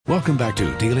Welcome back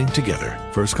to Dealing Together.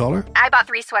 First caller? I bought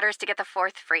 3 sweaters to get the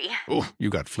 4th free. Oh, you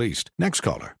got fleeced. Next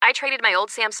caller? I traded my old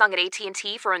Samsung at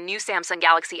AT&T for a new Samsung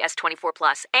Galaxy S24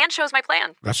 Plus and chose my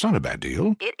plan. That's not a bad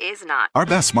deal. It is not. Our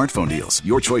best smartphone deals.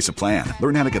 Your choice of plan.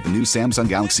 Learn how to get the new Samsung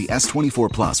Galaxy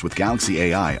S24 Plus with Galaxy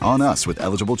AI on us with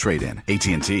eligible trade-in.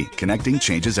 AT&T. Connecting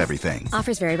changes everything.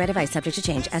 Offers vary by device. Subject to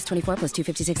change. S24 plus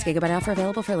 256 gigabyte offer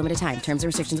available for a limited time. Terms and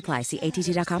restrictions apply. See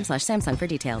att.com/Samsung for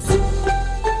details.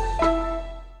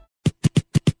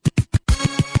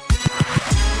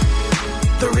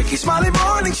 The Rickey Smiley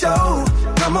Morning Show,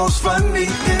 the most funny in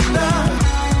the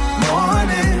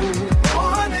morning.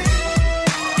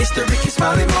 It's the Rickey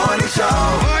Smiley Morning Show.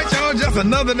 All right, y'all, just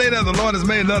another day that the Lord has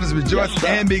made. Let us rejoice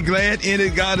and be glad in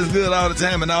it. God is good all the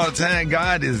time, and all the time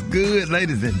God is good.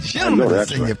 Ladies and gentlemen,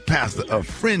 this is your pastor of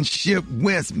Friendship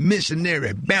West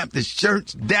Missionary Baptist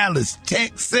Church, Dallas,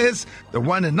 Texas, the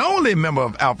one and only member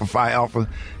of Alpha Phi Alpha,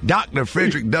 Dr.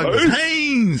 Frederick Douglass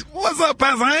Haynes. What's up,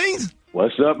 Pastor Haynes?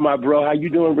 What's up, my bro? How you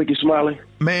doing, Rickey Smiley?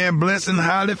 Man, blessing,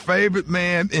 highly favored,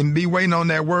 man, and be waiting on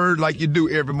that word like you do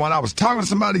every morning. I was talking to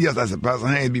somebody else. I said, Pastor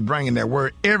Haynes be bringing that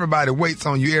word. Everybody waits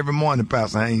on you every morning,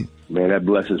 Pastor Haynes. Man, that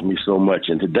blesses me so much.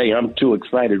 And today I'm too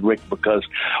excited, Rick, because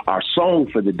our song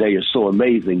for the day is so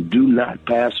amazing. Do not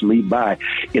pass me by.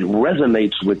 It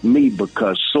resonates with me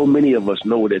because so many of us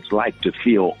know what it's like to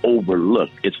feel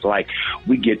overlooked. It's like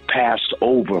we get passed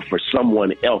over for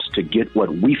someone else to get what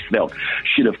we felt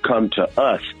should have come to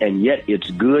us. And yet it's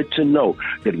good to know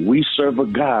that we serve a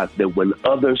God that when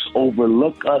others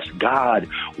overlook us, God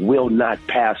will not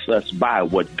pass us by.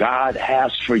 What God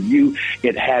has for you,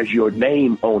 it has your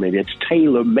name on it. It's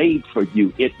tailor-made for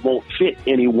you. It won't fit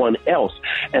anyone else.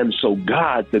 And so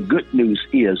God, the good news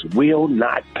is, will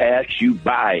not pass you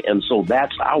by. And so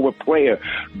that's our prayer.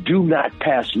 Do not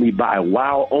pass me by.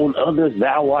 While on others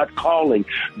thou art calling,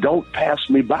 don't pass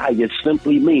me by. It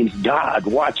simply means God,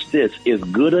 watch this, is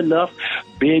good enough,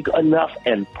 big enough,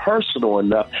 and personal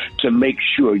enough to make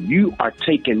sure you are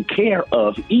taken care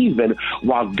of even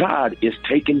while God is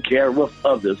taking care of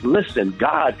others. Listen,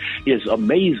 God is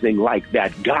amazing like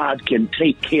that. God can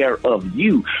take care of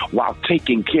you while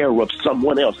taking care of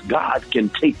someone else. God can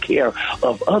take care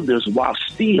of others while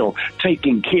still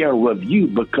taking care of you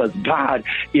because God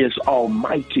is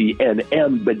almighty and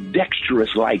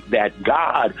ambidextrous like that.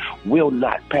 God will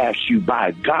not pass you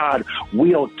by. God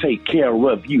will take care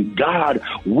of you. God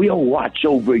will watch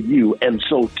over you. And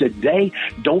so today,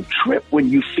 don't trip when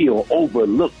you feel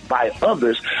overlooked by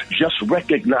others. Just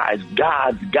recognize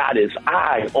God's got his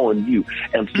eye on you.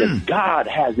 And since God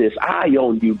has his eye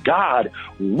on you, God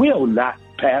will not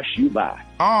pass you by.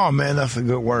 Oh, man, that's a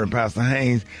good word, Pastor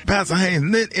Haynes. Pastor Haynes,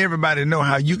 let everybody know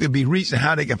how you can be reached and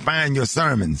how they can find your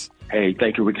sermons. Hey,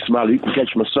 thank you, Rickey Smiley. You can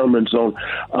catch my sermons on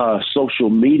social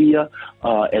media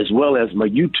as well as my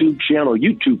YouTube channel.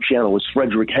 YouTube channel is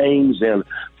Frederick Haynes and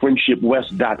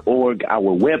friendshipwest.org,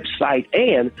 our website,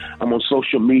 and I'm on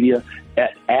social media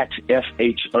at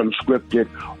FH Unscripted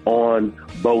on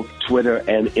both Twitter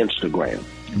and Instagram.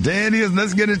 There it is.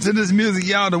 Let's get into this music,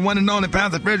 y'all. The one and only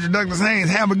Pastor Frederick Douglass Haynes.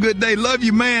 Have a good day. Love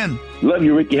you, man. Love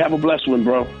you, Rickey. Have a blessed one,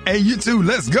 bro. Hey, you too.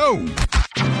 Let's go.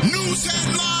 News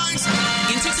headlines,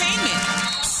 entertainment,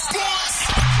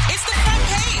 sports. It's the front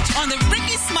page on the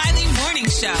Rickey Smiley Morning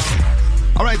Show.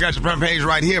 All right, got your front page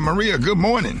right here. Maria, good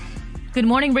morning. Good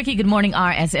morning, Rickey. Good morning,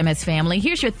 RSMS family.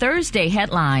 Here's your Thursday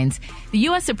headlines. The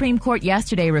U.S. Supreme Court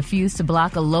yesterday refused to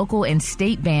block a local and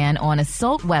state ban on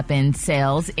assault weapon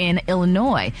sales in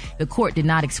Illinois. The court did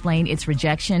not explain its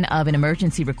rejection of an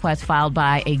emergency request filed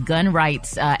by a gun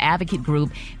rights advocate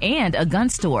group and a gun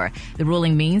store. The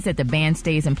ruling means that the ban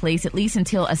stays in place at least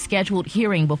until a scheduled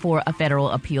hearing before a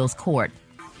federal appeals court.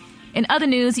 In other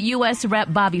news, U.S.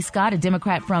 Rep. Bobby Scott, a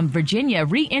Democrat from Virginia,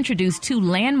 reintroduced 2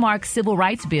 landmark civil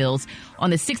rights bills on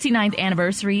the 69th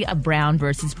anniversary of Brown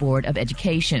versus Board of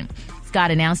Education.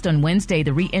 Scott announced on Wednesday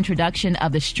the reintroduction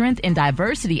of the Strength and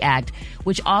Diversity Act,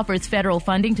 which offers federal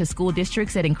funding to school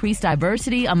districts that increase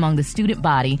diversity among the student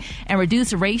body and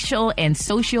reduce racial and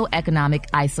socioeconomic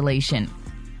isolation.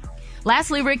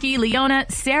 Lastly, Rickey, Leona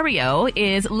Serio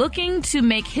is looking to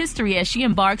make history as she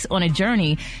embarks on a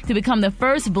journey to become the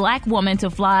first black woman to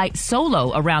fly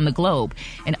solo around the globe.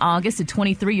 In August, the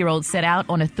 23-year-old set out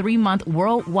on a 3-month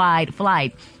worldwide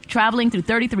flight, traveling through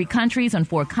 33 countries on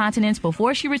 4 continents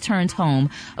before she returns home,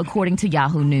 according to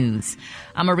Yahoo News.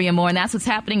 I'm Maria Moore, and that's what's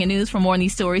happening in news. For more on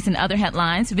these stories and other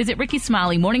headlines, visit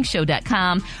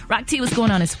RickeySmileyMorningShow.com. Rock T, what's going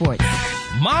on in sports?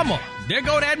 Mama, there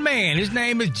go that man. His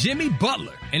name is Jimmy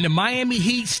Butler. And the Miami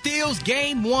Heat steals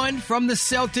Game 1 from the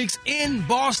Celtics in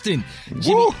Boston.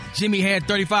 Jimmy had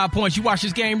 35 points. You watch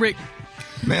this game, Rick?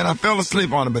 Man, I fell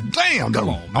asleep on it, but damn, Come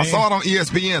though. on, man. I saw it on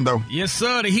ESPN, though. Yes,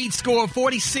 sir. The Heat scored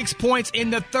 46 points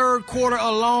in the third quarter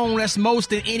alone. That's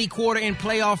most in any quarter in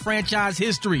playoff franchise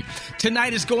history.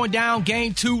 Tonight is going down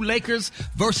Game 2, Lakers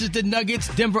versus the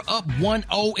Nuggets. Denver up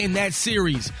 1-0 in that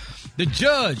series. The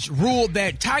judge ruled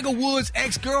that Tiger Woods'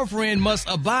 ex-girlfriend must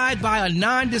abide by a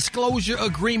non-disclosure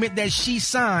agreement that she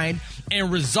signed and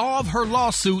resolve her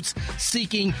lawsuits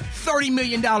seeking $30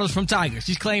 million from Tiger.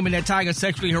 She's claiming that Tiger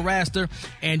sexually harassed her,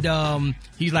 and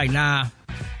he's like, nah,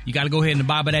 you got to go ahead and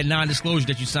abide by that non-disclosure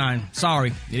that you signed.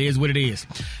 Sorry, it is what it is.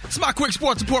 It's my quick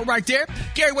sports report right there.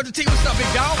 Gary, what's the team? What's up,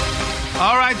 big dog?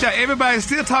 All right, y'all. Everybody's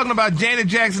still talking about Janet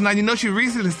Jackson. Now, you know she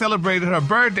recently celebrated her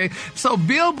birthday. So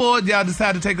Billboard, y'all,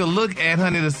 decided to take a look at,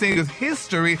 the singer's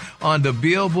history on the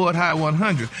Billboard Hot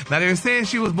 100. Now, they're saying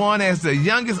she was born as the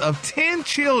youngest of 10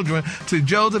 children to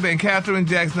Joseph and Catherine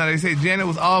Jackson. Now, they say Janet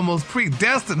was almost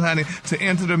predestined, to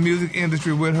enter the music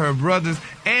industry with her brothers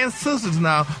and sisters.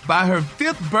 Now, by her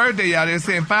 5th birthday, y'all, they're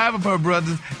saying 5 of her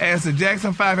brothers, as the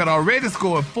Jackson 5 had already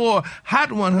scored 4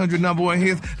 Hot 100 number one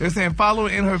hits. They're saying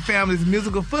following in her family's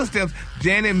musical footsteps,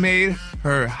 Janet made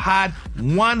her Hot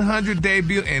 100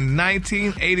 debut in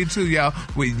 1982, y'all,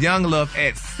 with Young Love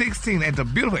at 16, at the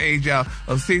beautiful age, y'all,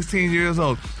 of 16 years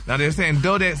old. Now, they're saying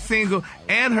though that single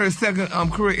and her second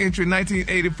career entry,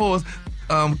 1984's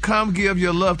Come Give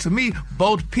Your Love to Me,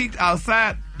 both peaked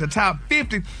outside the top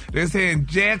 50. They're saying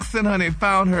Jackson,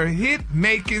 found her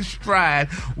hit-making stride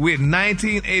with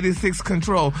 1986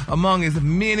 Control, among his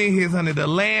many hits, The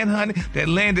Land, that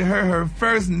landed her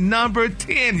first number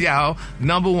 10, y'all,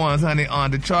 number ones,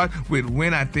 on the chart with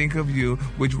When I Think of You,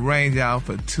 which reigned, y'all,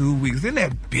 for 2 weeks. Isn't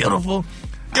that beautiful?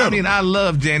 I mean, I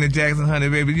love Janet Jackson,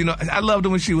 baby. You know, I loved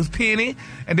her when she was Penny,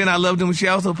 and then I loved her when she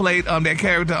also played that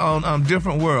character on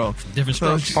Different World. Different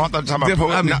Strokes. I thought talking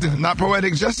about not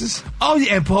Poetic Justice? Oh,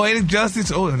 yeah, and Poetic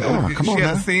Justice. Oh, come on, she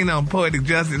had now. a scene on Poetic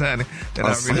Justice, that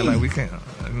I really like. We can't,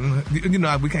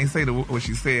 we can't say what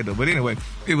she said, though. But anyway,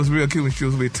 it was real cute when she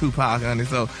was with Tupac,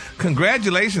 So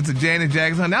congratulations to Janet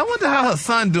Jackson. I wonder how her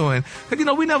son doing.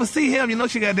 Because, we never see him.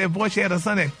 She got that voice. She had her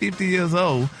son at 50 years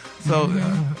old. So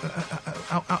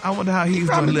I wonder how he's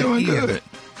doing good.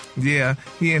 Yeah,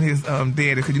 he and his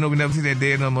daddy, because we never see that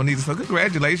daddy no more neither. So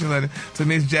congratulations, to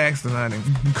Miss Jackson,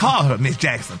 Call her Miss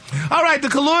Jackson. All right, the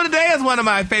color today is one of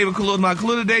my favorite colors. My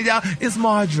color today, y'all, is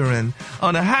margarine.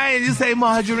 On the high end, you say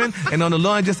margarine, and on the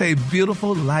low end, just say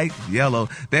beautiful light yellow.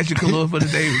 That's your color for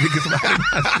today.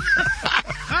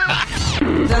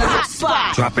 The hot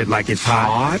spot. Drop it like it's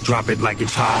hot. Drop it like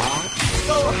it's hot.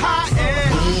 So hot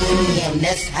and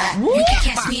that's hot. You can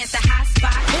catch me at the hot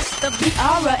spot. It's the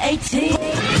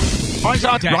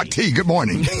BRAT. Rock T, good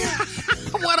morning.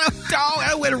 What up, dog?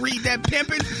 I went to read that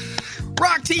pimping.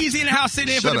 Rock T's in the house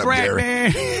sitting in for the brat,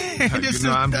 man. I'm just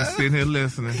sitting here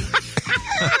listening.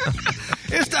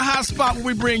 It's the hot spot where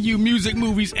we bring you music,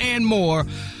 movies, and more.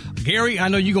 Gary, I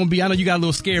know you got a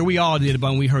little scared. We all did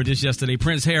when we heard this yesterday.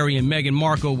 Prince Harry and Meghan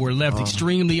Markle were left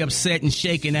extremely upset and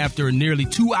shaken after a nearly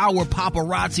 2-hour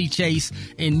paparazzi chase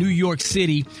in New York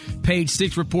City. Page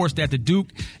 6 reports that the Duke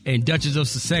and Duchess of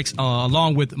Sussex,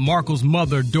 along with Markle's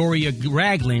mother, Doria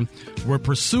Ragland, were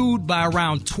pursued by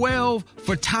around 12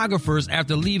 photographers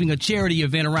after leaving a charity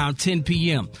event around 10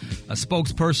 p.m. A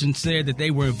spokesperson said that they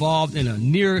were involved in a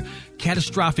near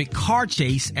catastrophic car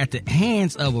chase at the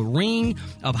hands of a ring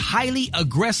of highly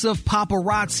aggressive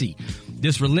paparazzi.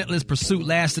 This relentless pursuit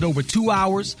lasted over 2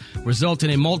 hours, resulting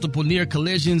in multiple near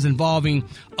collisions involving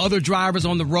other drivers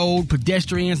on the road,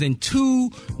 pedestrians, and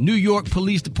 2 New York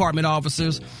Police Department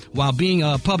officers. While being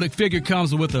a public figure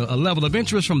comes with a level of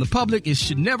interest from the public, it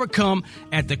should never come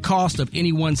at the cost of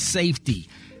anyone's safety.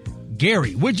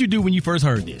 Gary, what'd you do when you first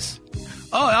heard this?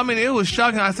 Oh, it was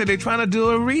shocking. I said they're trying to do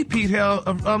a repeat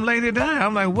later down.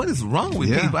 I'm like, what is wrong with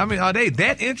people? Are they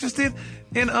that interested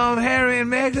in Harry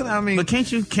and Meghan? But can't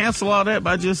you cancel all that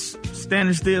by just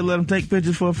standing still, let them take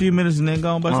pictures for a few minutes, and then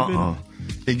go on by some business?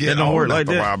 It gets don't work like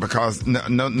that. A while because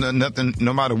nothing,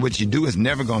 no matter what you do, it's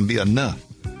never going to be enough.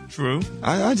 True.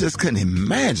 I just couldn't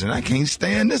imagine. I can't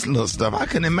stand this little stuff. I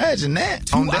couldn't imagine that.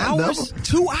 2 hours?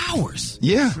 2 hours?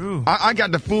 Yeah. I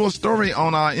got the full story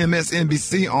on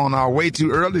MSNBC on Way Too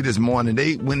Early this morning.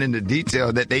 They went into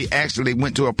detail that they actually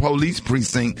went to a police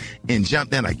precinct and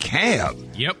jumped in a cab.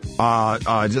 Yep.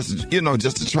 Just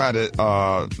to try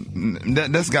to,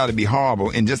 that's got to be horrible.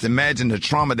 And just imagine the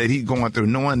trauma that he's going through,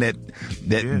 knowing that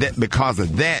because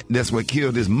of that's what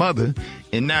killed his mother.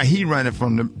 And now he running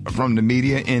from the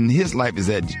media, and his life is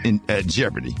at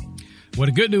jeopardy. Well,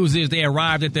 the good news is they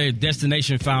arrived at their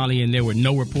destination finally, and there were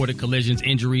no reported collisions,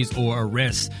 injuries, or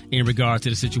arrests in regard to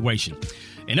the situation.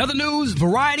 In other news,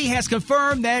 Variety has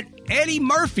confirmed that Eddie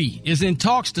Murphy is in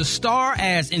talks to star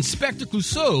as Inspector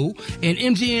Clouseau in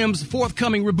MGM's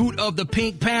forthcoming reboot of The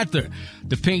Pink Panther.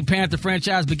 The Pink Panther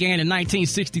franchise began in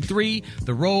 1963.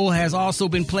 The role has also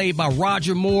been played by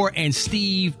Roger Moore and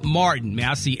Steve Martin. Man,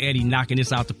 I see Eddie knocking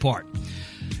this out the park.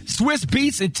 Swiss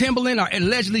Beats and Timbaland are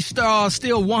allegedly still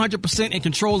 100% in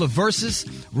control of Versus.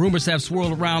 Rumors have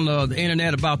swirled around the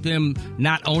internet about them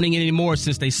not owning it anymore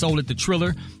since they sold it to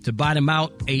Triller to buy them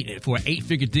out for an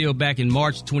 8-figure deal back in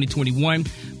March 2021.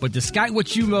 But despite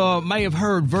what you may have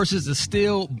heard, Versus is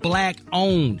still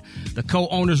black-owned. The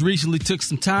co-owners recently took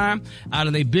some time out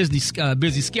of their busy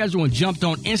schedule and jumped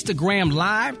on Instagram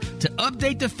Live to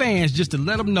update the fans just to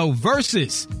let them know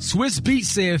Versus. Swiss Beats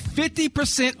said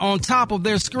 50% on top of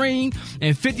their screen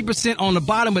and 50% on the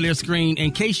bottom of their screen.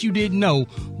 In case you didn't know,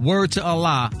 word to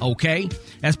Allah, okay?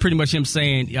 That's pretty much him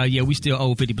saying, yeah, we still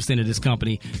owe 50% of this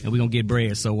company and we're going to get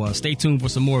bread. So stay tuned for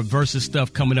some more Versus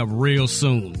stuff coming up real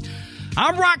soon.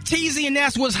 I'm Rock Teasy, and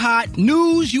that's what's hot.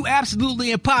 News you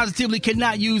absolutely and positively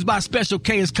cannot use by Special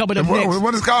K is coming up next.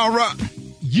 What is called Rock?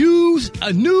 Use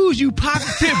a news you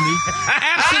positively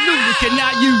absolutely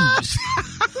cannot use.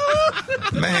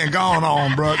 Man, going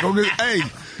on, bro. Go get, hey,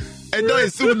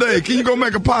 Dave, Super Dave, can you go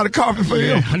make a pot of coffee for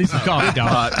him? I need some coffee,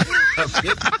 dog.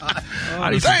 I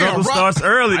need some trouble starts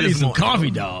early I need some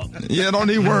coffee, dog. Yeah, don't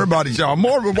even worry about it, y'all.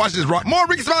 More watch this rock. More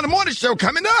Rickey Smiley Morning Show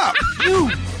coming up. You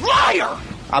liar!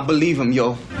 I believe him,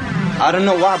 yo. I don't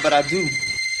know why, but I do.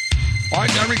 All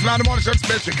right, y'all, Rickey Smiley Morning Show.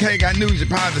 Special K got news you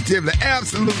positively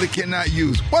absolutely cannot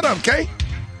use. What up, K?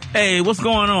 Hey, what's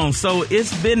going on? So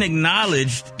it's been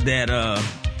acknowledged that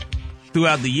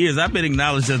throughout the years, I've been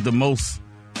acknowledged as the most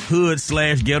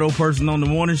hood/ghetto person on the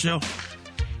morning show.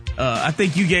 I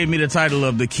think you gave me the title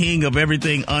of the king of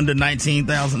everything under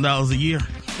 $19,000 a year.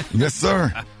 Yes,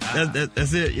 sir.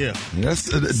 That's it, yeah. Yes,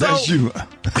 that's you.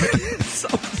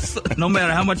 so no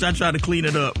matter how much I try to clean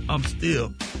it up, I'm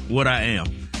still what I am.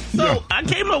 So yeah. I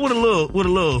came up with a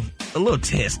little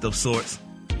test of sorts.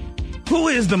 Who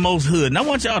is the most hood? And I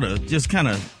want y'all to just kind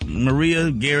of,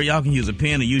 Maria, Gary, y'all can use a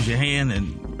pen or use your hand,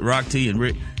 and Rock T and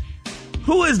Rick.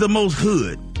 Who is the most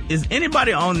hood? Is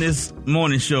anybody on this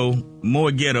morning show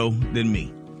more ghetto than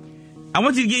me? I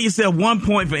want you to give yourself 1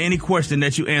 point for any question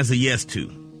that you answer yes to.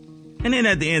 And then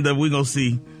at the end of it, we're going to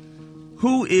see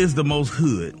who is the most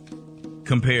hood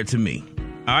compared to me.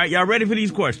 All right, y'all ready for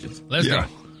these questions? Let's go.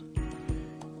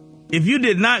 If you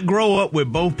did not grow up with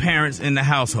both parents in the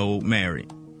household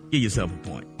married, give yourself a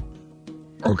point.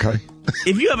 Okay.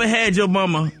 If you ever had your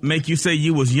mama make you say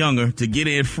you was younger to get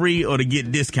in free or to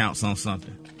get discounts on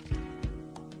something,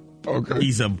 okay, give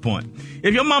yourself a point.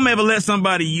 If your mama ever let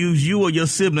somebody use you or your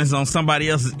siblings on somebody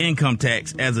else's income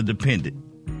tax as a dependent,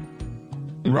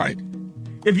 right.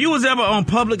 If you was ever on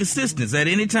public assistance at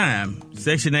any time,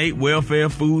 Section 8, welfare,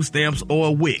 food stamps,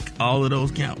 or WIC, all of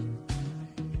those count.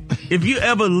 If you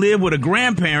ever lived with a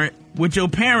grandparent with your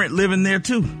parent living there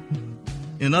too.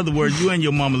 In other words, you and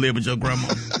your mama live with your grandma.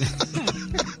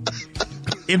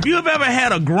 If you have ever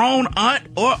had a grown aunt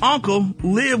or uncle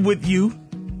live with you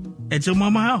at your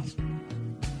mama's house.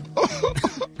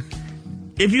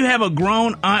 If you have a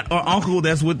grown aunt or uncle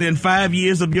that's within 5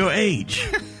 years of your age.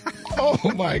 Oh,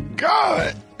 my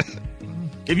God.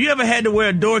 If you ever had to wear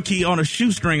a door key on a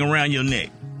shoestring around your neck.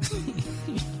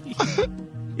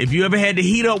 If you ever had to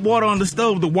heat up water on the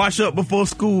stove to wash up before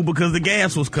school because the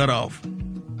gas was cut off.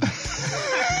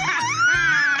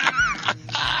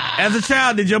 As a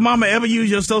child, did your mama ever use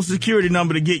your social security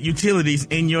number to get utilities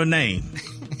in your name?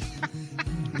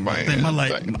 Man,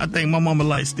 I think my mama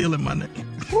likes stealing my name.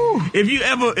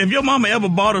 If your mama ever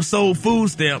bought or sold food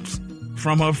stamps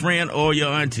from her friend or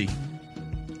your auntie.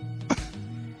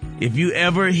 If you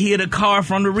ever hid a car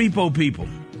from the repo people,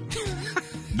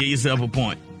 give yourself a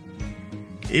point.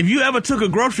 If you ever took a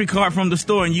grocery cart from the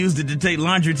store and used it to take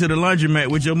laundry to the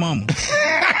laundromat with your mama.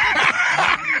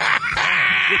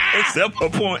 Except a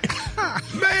point.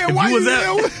 Man, why you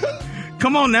there?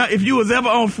 Come on now. If you was ever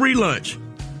on free lunch,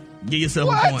 give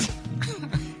yourself a point.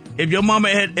 If your mama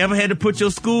had ever had to put your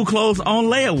school clothes on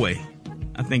layaway,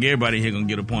 I think everybody here gonna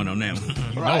get a point on that one.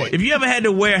 Right. If you ever had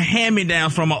to wear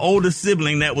hand-me-downs from an older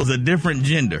sibling that was a different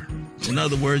gender, in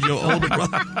other words, your older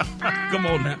brother. Come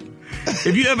on now.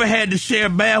 If you ever had to share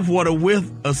bath water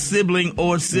with a sibling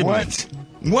or siblings.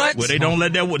 What? Well, they don't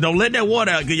let that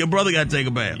water out because your brother got to take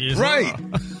a bath. Yes, right.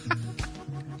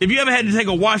 If you ever had to take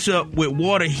a wash up with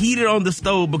water heated on the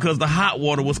stove because the hot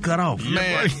water was cut off.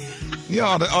 Man.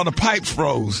 Yeah, all the pipes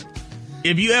froze.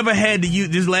 If you ever had to use,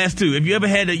 this last two, if you ever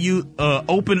had to use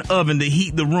open oven to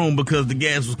heat the room because the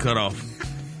gas was cut off.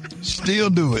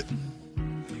 Still do it.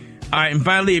 All right, and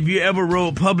finally, if you ever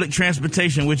rode public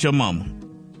transportation with your mama.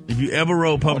 If you ever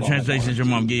rode public transportation with your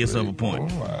mom, give yourself a point.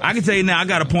 I can tell you now, I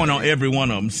got a point on every one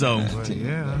of them. So,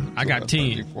 I got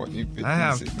 10. I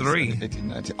have 3.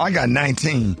 I got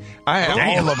 19. I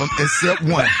had all of them except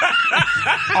one.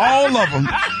 All of them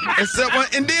except one.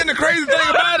 And then the crazy thing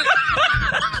about it,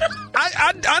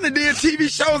 I done did TV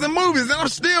shows and movies, and I'm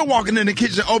still walking in the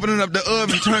kitchen, opening up the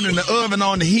oven, turning the oven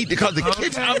on the heat because the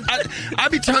kitchen. I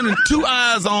be turning 2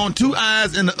 eyes on, 2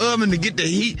 eyes in the oven to get the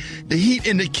heat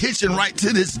in the kitchen right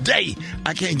to this day.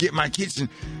 I can't get my kitchen.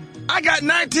 I got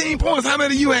 19 points. How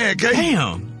many you had, Kay?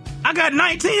 Damn. I got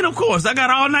 19, of course. I got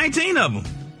all 19 of them.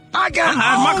 I'm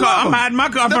hiding my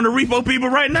car from the repo people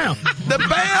right now. The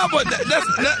bell, but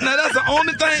that's the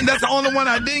only thing. That's the only one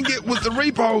I didn't get was the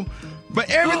repo. But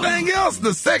everything else,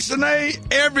 the Section 8,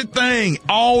 everything,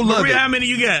 all of it. How many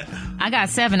you got? I got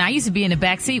 7. I used to be in the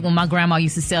back seat when my grandma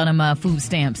used to sell them food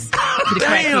stamps to the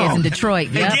crack kids in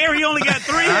Detroit. Yep. And Gary only got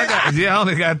 3? I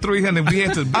only got 300. We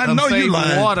had to save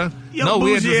the water. We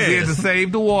had to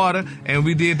save the water, and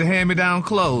we did the hand-me-down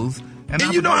clothes. And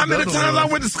you know how many times I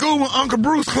went to school with Uncle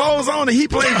Bruce clothes on and he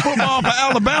played football for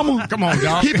Alabama? Come on,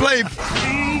 y'all. He played...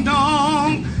 Ding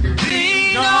dong,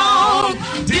 ding dong,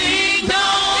 ding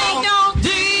dong.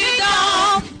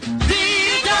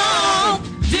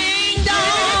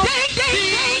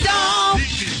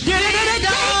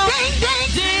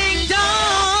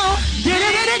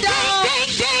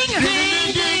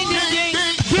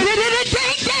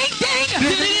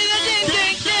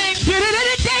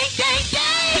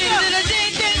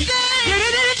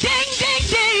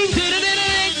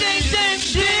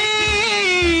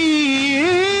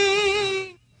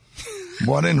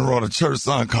 Boy, they done wrote a church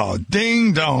song called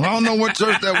Ding Dong. I don't know what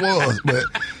church that was, but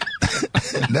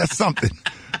that's something.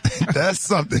 That's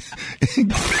something.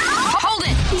 Hold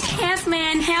it. He's half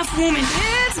man, half woman.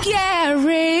 It's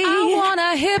Gary. I want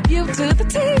to hip you to the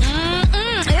T.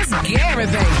 It's Gary,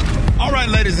 baby. All right,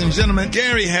 ladies and gentlemen,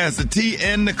 Gary has the tea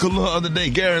and the color of the day.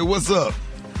 Gary, what's up?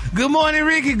 Good morning,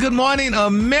 Ricky. Good morning,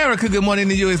 America. Good morning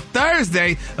to you. It's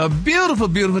Thursday, a beautiful,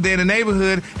 beautiful day in the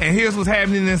neighborhood. And here's what's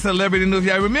happening in celebrity news.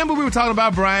 Y'all remember we were talking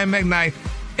about Brian McKnight.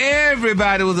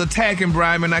 Everybody was attacking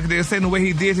Brian McKnight. They were saying the way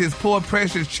he did his poor,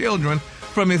 precious children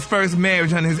from his first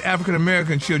marriage and his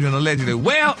African-American children, allegedly.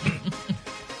 Well,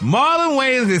 Marlon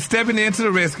Wayans is stepping into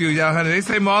the rescue, y'all, honey. They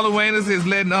say Marlon Wayans is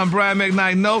letting Brian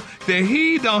McKnight know that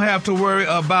he don't have to worry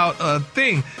about a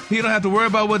thing. He don't have to worry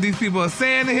about what these people are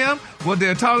saying to him, what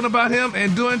they're talking about him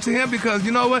and doing to him, because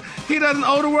you know what? He doesn't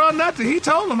owe the world nothing. He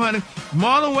told them, honey.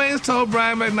 Marlon Wayans told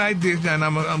Brian McKnight this, and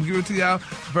I'm giving it to y'all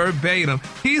verbatim.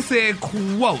 He said,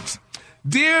 quote,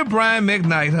 "Dear Brian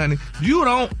McKnight, honey, you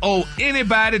don't owe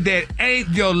anybody that ain't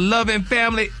your loving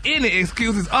family any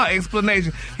excuses or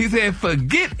explanation." He said,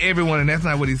 forget everyone, and that's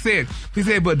not what he said. He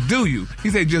said, but do you? He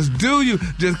said, just do you.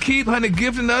 Just keep, honey,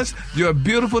 gifting us your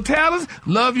beautiful talents.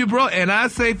 Love you, bro. And I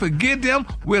say forget them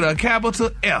with a capital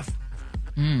F.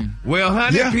 Well,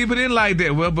 honey, people didn't like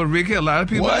that. Well, but Ricky, a lot of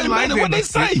people didn't like that. What they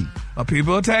say?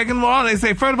 People attacking Marlon. They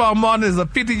say, first of all, Marlon is a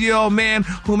 50-year-old man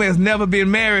who has never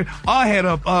been married or had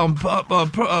a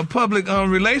public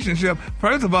relationship.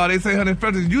 First of all, they say, honey,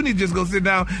 first you need to just go sit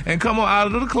down and come on out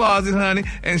of the closet, honey,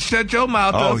 and shut your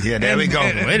mouth up. Oh, yeah, there we go.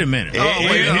 Wait a minute.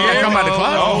 Come out the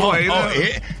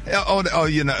closet.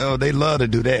 They love to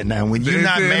do that now. When you're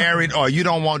not married or you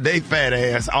don't want their fat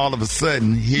ass, all of a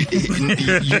sudden, you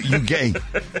gay.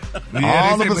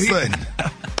 All of a sudden.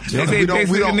 We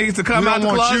don't needs to come out the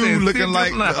closet. You looking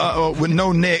like with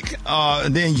no neck,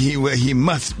 then he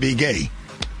must be gay.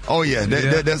 Oh yeah,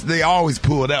 they always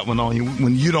pull that one on you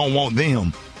when you don't want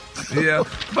them. Yeah,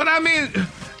 but I mean,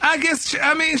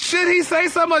 should he say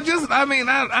something or just? I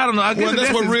don't know. I guess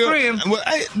that's what his friend. Well,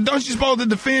 hey, don't you supposed to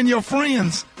defend your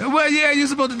friends? Well, yeah, you're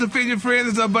supposed to defend your friends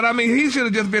and stuff. But I mean, he should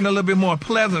have just been a little bit more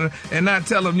pleasant and not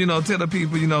tell them, tell the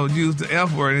people, use the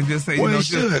F word and just say, well, he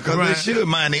should, because they should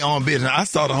mind their own business. I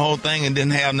saw the whole thing and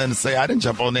didn't have nothing to say. I didn't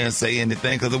jump on there and say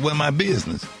anything because it wasn't my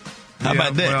business. How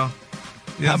about that? Well,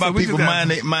 how about people mind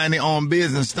their own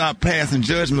business, stop passing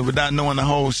judgment without knowing the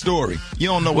whole story? You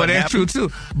don't know what happened. Well, that's true,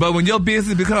 too. But when your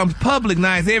business becomes public,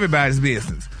 now it's everybody's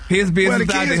business. His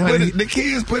business out there, honey. The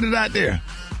kids put it out there.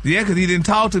 Yeah, because he didn't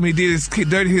talk to me. He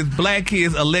did his black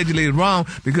kids allegedly wrong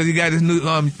because he got his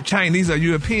new Chinese or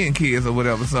European kids or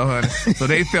whatever. So, honey, so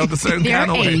they felt a certain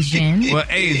kind of way. Asian. Well,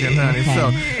 Asian, honey.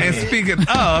 So, and speaking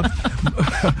of,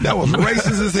 that was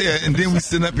racist as hell. And then we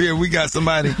sitting up here, we got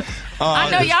somebody I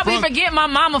know y'all be forgetting my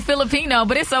mama Filipino,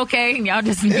 but it's okay. Y'all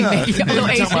just be making your little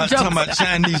Asian jokes. Talking about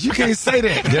Chinese. You can't say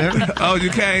that, Gary. Oh, you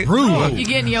can't? Rude. You're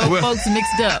getting your folks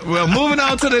mixed up. Well, moving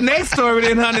on to the next story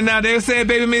then, honey. Now, they're saying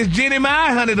baby Miss Jenny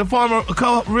Mai, honey, the former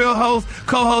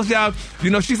co-host, y'all, you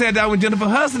know, she sat down with Jennifer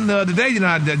Hudson the other day, you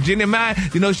know, Jenny Mai,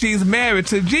 you know, she's married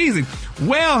to Jeezy.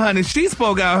 Well, honey, she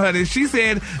spoke out, honey. She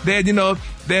said that, you know,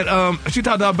 that she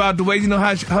talked about the way, you know,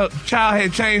 how her child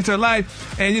had changed her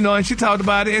life, and, you know, and she talked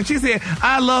about it, and she said,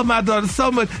 I love my daughter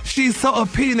so much. She's so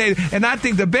opinionated, and I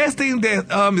think the best thing that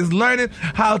is learning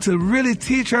how to really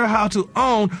teach her how to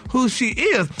own who she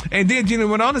is. And then Jenny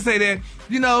went on to say that,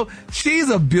 you know, she's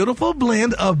a beautiful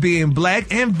blend of being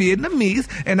black and Vietnamese,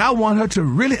 and I want her to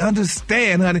really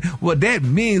understand, honey, what that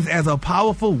means as a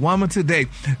powerful woman today.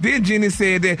 Then Jenny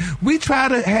said that we try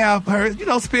to have her, you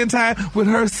know, spend time with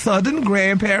her southern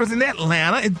grandparents in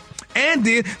Atlanta, and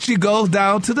then she goes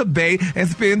down to the Bay and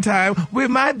spend time with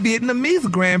my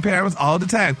Vietnamese grandparents all the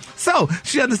time. So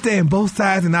she understands both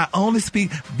sides, and I only speak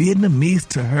Vietnamese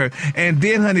to her. And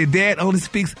then, honey, Dad only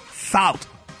speaks South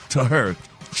to her.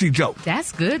 She joked.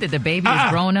 That's good that the baby is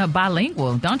grown up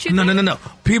bilingual, don't you think? No.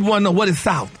 People want to know what is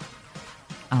South.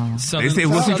 They say,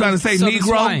 what's she trying to say, Southern Negro?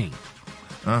 Twang.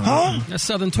 Huh? That's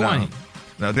Southern twang.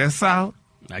 No, that's South.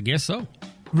 I guess so.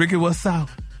 Ricky, what's South?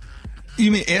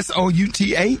 You mean South?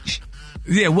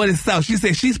 Yeah, what is South? She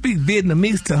said she speaks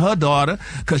Vietnamese to her daughter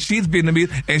because she's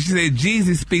Vietnamese, and she said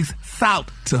Jeezy speaks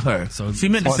South to her. So she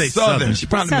meant to say Southern. She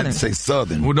probably meant to say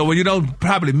Southern. Well, no, you don't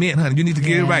probably meant, honey. You need to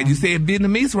get it right. You said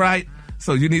Vietnamese right.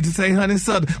 So you need to say, honey,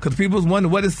 Southern. Because people's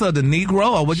wondering, what is Southern,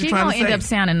 Negro, or what you trying to say? She gonna end up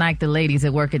sounding like the ladies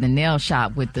that work at the nail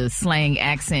shop with the slang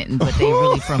accent, but they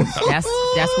really from, that's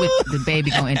what the baby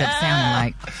gonna end up sounding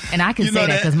like. And I can say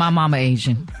that because my mama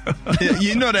Asian.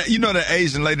 You know the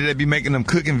Asian lady that be making them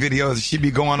cooking videos, she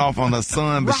be going off on her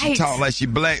son, but she talk like she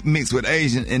black mixed with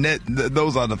Asian, and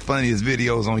those are the funniest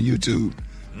videos on YouTube.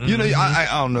 Mm-hmm. You know, I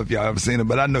don't know if y'all ever seen it,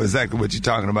 but I know exactly what you're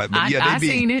talking about. But I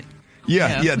seen it.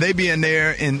 Yeah, they be in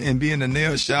there and be in the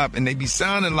nail shop, and they be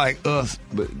sounding like us,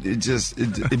 but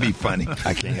it be funny.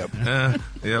 I can't help it.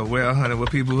 Yeah, well, honey,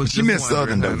 what people was she meant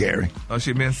Southern though, Gary. Oh,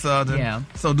 she meant Southern? Yeah.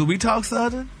 So do we talk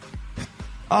Southern?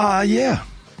 Yeah.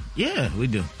 Yeah, we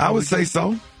do. I would say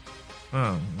so. Oh,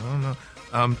 I don't know.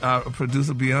 Our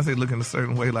producer Beyonce looking a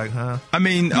certain way, like, huh? I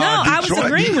mean, no, I was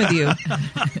agreeing with you.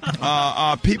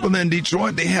 People in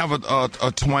Detroit, they have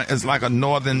a twang. It's like a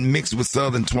northern mixed with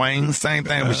southern twang. Same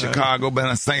thing with Chicago, but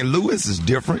in St. Louis is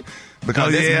different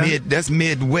because that's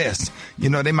Midwest. You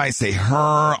know, they might say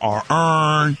her or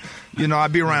earn. You know, I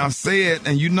be around Sid,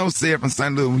 and you know Sid from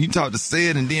St. Louis. When you talk to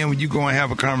Sid, and then when you go and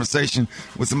have a conversation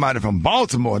with somebody from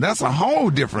Baltimore, that's a whole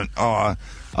different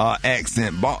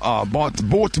accent.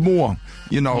 Baltimore.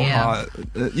 You know,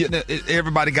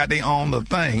 everybody got their own little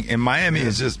thing, and Miami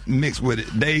is just mixed with it.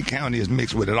 Dade County is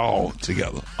mixed with it all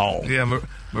together. All. Yeah,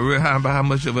 Maria, how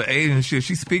much of an Asian she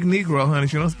speak Negro, honey.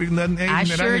 She don't speak nothing Asian. I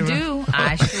sure do.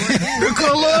 The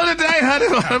color today, honey,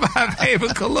 one of my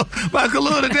favorite color. My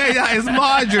color today, y'all, is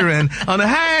margarine. On the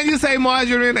high end, you say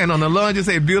margarine, and on the low end, you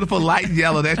say beautiful light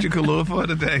yellow. That's your color for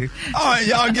today. All right,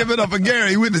 y'all give it up for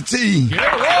Gary with the T.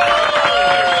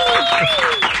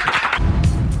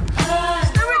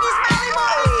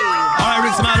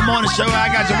 Smiley Morning Show. I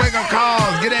got your wake up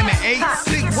calls. Get at me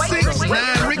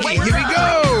 866-9 Ricky. Here we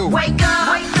go. Wake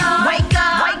up, wake up, wake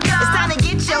up, wake up. It's time to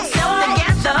get yourself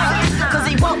together. Cause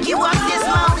he woke you up this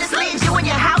long. This leaves you in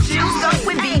your house shoes up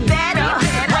and be better.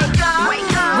 Wake up,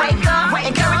 wake up, wake up.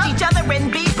 Encourage each other and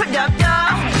be productive.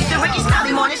 The Rickey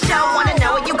Smiley Morning Show. Wanna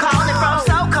know where you calling from?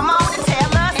 So come on and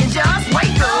tell us and just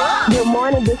wake up. Good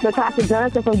morning. This is Natasha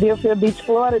Johnson from Deerfield Beach,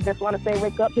 Florida. Just want to say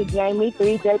wake up to Jamie,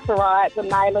 3J, Tarad,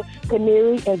 Nyla,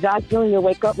 Canary, and Josh Jr.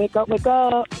 Wake up, wake up, wake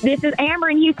up. This is Amber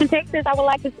in Houston, Texas. I would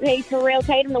like to say Terrell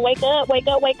Tatum to wake up, wake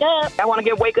up, wake up. I want to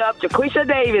get wake up to Quisha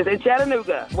Davis in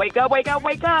Chattanooga. Wake up, wake up,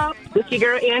 wake up. This is your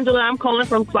girl Angela. I'm calling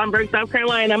from Spartanburg, South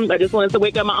Carolina. I just wanted to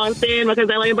wake up my aunt Stan because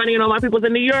I let everybody know my people's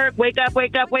in New York. Wake up,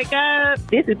 wake up, wake up.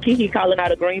 This is Kiki calling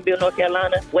out of Greenville, North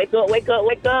Carolina. Wake up, wake up,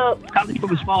 wake up. Calling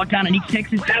from a small town in East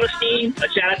Texas, Palestine. A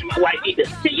shout out to my wife,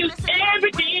 Edith. To you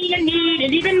everything you need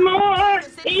and even more.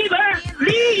 Eva,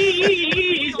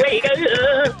 please wake up.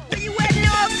 You at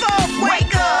Norfolk,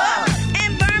 wake up.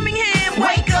 In Birmingham,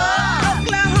 wake up.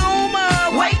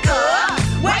 Oklahoma, wake up.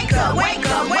 Wake up, wake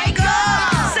up, wake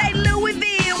up. St.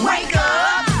 Louisville, wake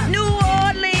up. New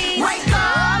Orleans, wake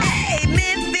up. Hey,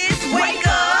 Memphis, wake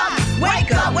up.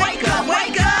 Wake up, wake up,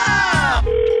 wake up.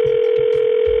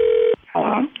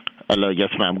 Hello, yes,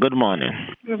 ma'am. Good morning.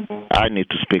 I need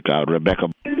to speak out, Rebecca.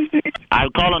 I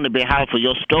call on the behalf of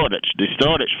your storage, the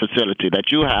storage facility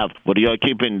that you have, where you're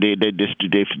keeping the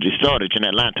storage in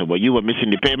Atlanta, where you were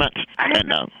missing the payments.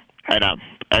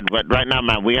 And right now,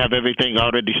 man, we have everything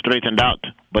already straightened out.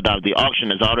 But the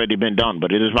auction has already been done.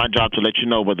 But it is my job to let you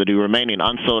know whether the remaining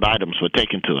unsold items were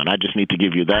taken to, and I just need to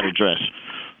give you that address.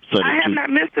 So I have not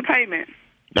missed the payment.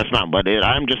 That's not, but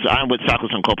I'm with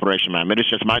Sackleson Corporation, ma'am. It is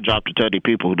just my job to tell the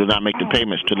people who do not make the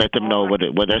payments to let them know where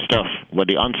their stuff, where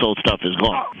the unsold stuff is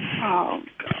going. Oh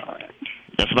God.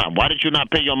 That's not. Why did you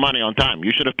not pay your money on time?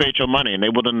 You should have paid your money, and they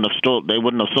wouldn't have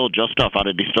sold your stuff out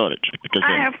of the storage. Because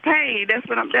I have paid. That's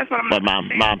what I'm. But ma'am,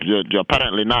 you're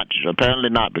apparently not. Apparently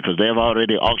not, because they have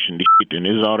already auctioned the shit, and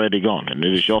it is already gone, and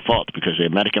it is your fault because you're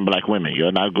American black women.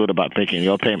 You're not good about making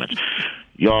your payments.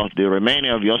 The remaining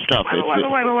of your stuff. Wait.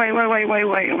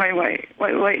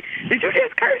 Did you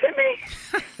just curse at me?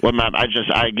 Well, ma'am, I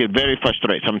get very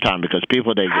frustrated sometimes because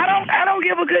people I don't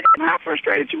give a good how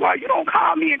frustrated you are. You don't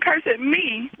call me and curse at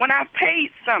me when I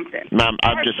paid something. Ma'am,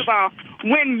 First of all,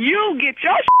 when you get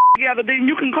your together, then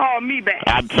you can call me back.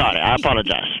 I'm sorry. I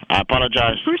apologize. The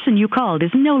person you called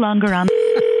is no longer on.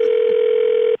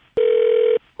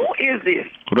 Who is this?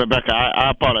 Rebecca, I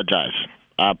apologize.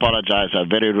 I'm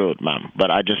very rude, ma'am.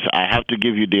 But I have to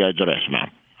give you the address,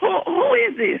 ma'am. Who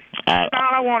is this? That's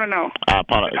all I want to know. I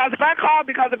apologize.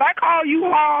 Because if I call you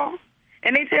all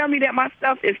and they tell me that my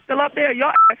stuff is still up there,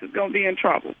 your ass is going to be in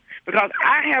trouble. Because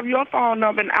I have your phone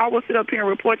number and I will sit up here and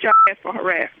report your ass for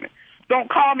harassment. Don't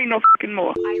call me no fucking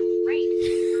more. All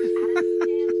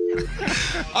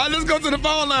right, let's go to the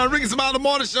phone line. Rickey Smiley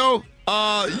Morning Show.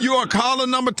 You are caller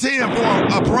number 10 for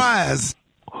a prize.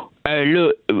 Hey,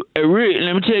 look, Rick,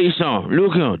 let me tell you something.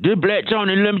 Look here, this Black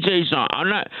Tony, let me tell you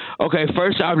something.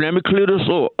 First off, let me clear this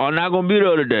up. I'm not going to be the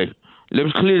other day.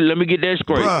 Let me get that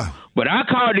straight. But I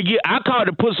called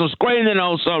to put some screening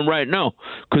on something right now.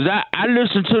 Because I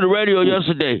listened to the radio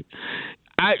yesterday.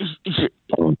 I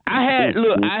had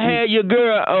your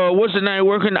girl, what's her name,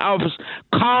 working in the office,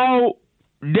 call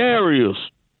Darius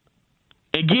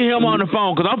and get him on the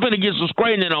phone because I'm finna get some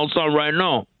screening on something right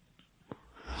now.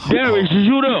 Darius, is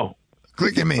you there?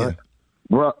 Click him in.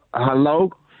 Bro,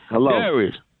 hello?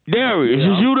 Darius,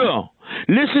 is you there?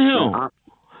 Listen to him.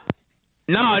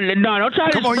 No, don't try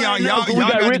to. Come on, y'all got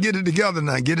to get it together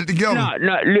now. Get it together.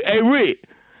 No, hey, Rick.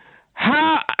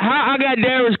 How I got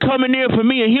Darius coming in for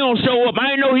me and he don't show up? I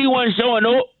didn't know he wasn't showing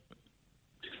up.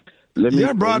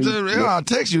 I'll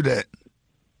text you that.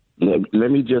 Let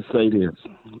me just say this.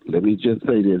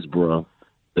 Bro.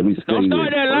 Don't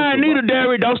start that line neither,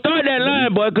 Darius. Don't start that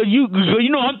line, boy, because you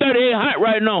know I'm 38 hot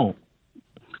right now.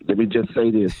 Let me just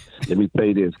say this.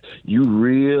 You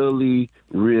really,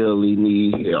 really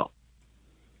need help.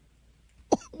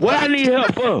 What I need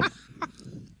help for?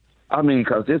 I mean,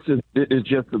 because it's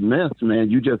just a mess, man.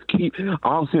 You just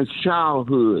all since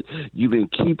childhood, you've been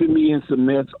keeping me in some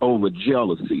mess over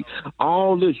jealousy.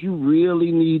 All this, you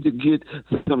really need to get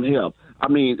some help. I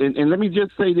mean, and let me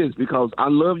just say this, because I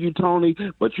love you, Tony,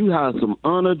 but you have some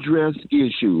unaddressed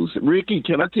issues. Rickey,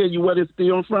 can I tell you where it's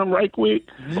stems from right quick?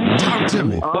 Talk to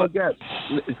me.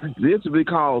 This is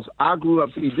because I grew up,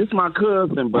 this is my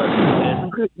cousin, but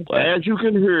as you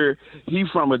can hear, he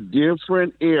from a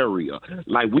different area.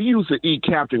 Like, we used to eat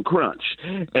Captain Crunch,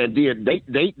 and then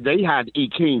they had to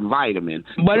eat King Vitamin.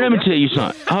 But let me tell you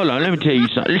something. Hold on, let me tell you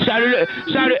something. Darius,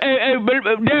 let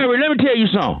me tell you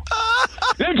something.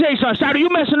 Let me tell you something, Shawty, you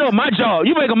messing up my job.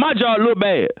 You making my job look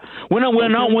bad. When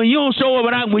you don't show up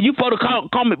when you photo come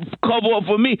cover up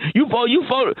for me, you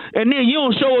photo, and then you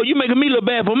don't show up, you making me look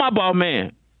bad for my boss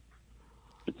man.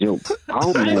 Yo, I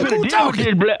ain't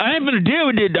finna deal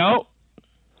with this, dog.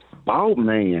 Oh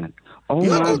man. Oh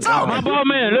my God. My boss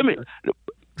man,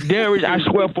 Darius, I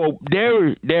swear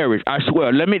Darius, I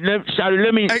swear. Let me ask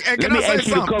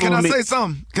you to cover me. Can I say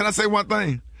something? Can I say one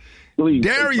thing? Please,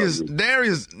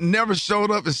 Darius never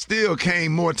showed up and still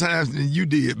came more times than you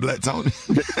did, Black Tony.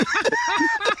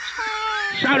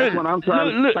 That's what I'm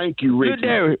trying to thank you, Rickey.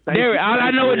 Darius, all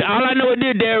I know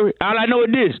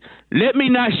is this. Let me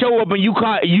not show up and you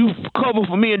cover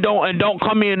for me and don't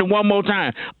come in one more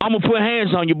time. I'm gonna put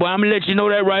hands on you, boy. I'm gonna let you know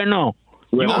that right now.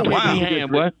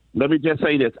 Let me just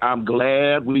say this. I'm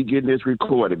glad we getting this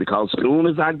recorded, because as soon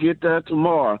as I get there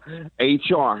tomorrow,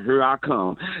 HR, here I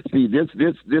come. See, this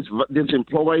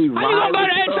employee. How you gonna go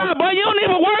to HR, boy? You don't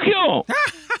even work here.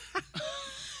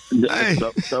 Hey,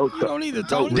 I don't either,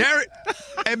 Tony.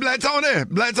 Hey, Black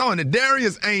Tony,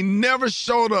 Darius ain't never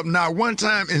showed up not one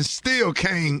time and still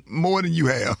came more than you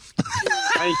have.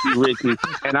 Thank you, Rickey.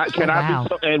 And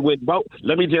and with both,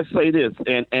 let me just say this.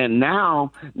 And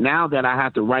now that I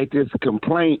have to write this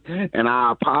complaint, and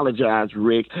I apologize,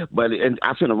 Rick, but I'm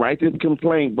going to write this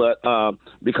complaint, but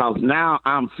because now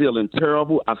I'm feeling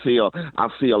terrible. I feel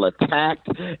attacked,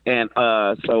 and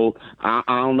so I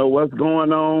don't know what's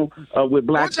going on with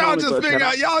Black. Y'all just figure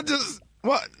out. Y'all just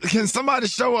what? Can somebody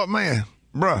show up, man?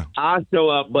 Bruh. I'll show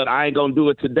up, but I ain't going to do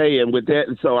it today. And with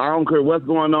that, so I don't care what's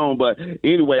going on. But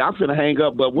anyway, I'm finna hang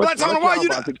up. But what y'all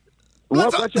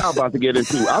about to get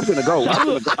into? I'm finna go.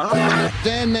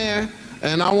 Stand there,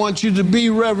 and I want you to be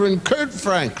Reverend Kirk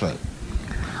Franklin.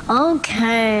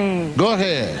 Okay. Go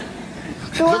ahead.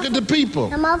 So look at the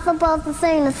people. Am I supposed to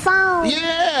sing the song?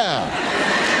 Yeah.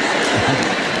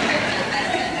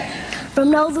 From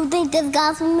those who think this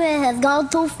gospel man has gone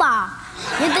too far.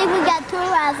 You think we got two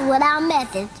rights without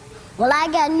message? Well, I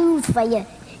got news for you.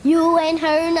 You ain't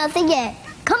heard nothing yet.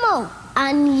 Come on.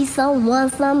 I need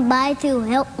somebody to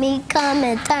help me come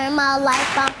and turn my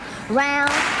life around.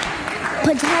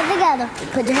 Put your hands together.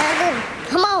 Put your hands together.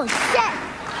 Come on, shit.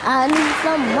 I need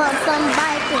somebody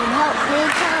to help me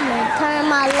come and turn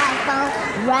my life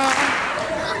around.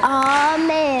 Oh,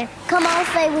 man. Come on,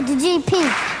 say with the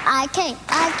GP. I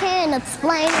can't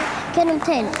explain it, can't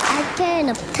obtain it, I can't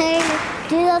obtain it.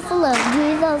 Jesus who love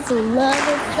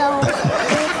is so,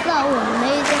 it's so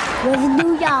amazing. When you do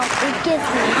y'all, it gets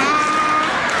me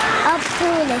high, up to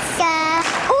the sky.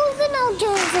 Who's in no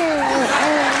Jesus?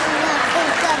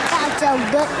 Think about your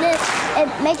goodness, it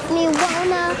makes me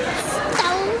wanna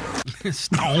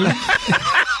stone.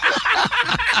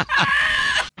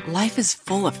 Life is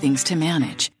full of things to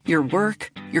manage. Your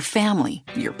work, your family,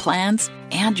 your plans,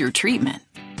 and your treatment.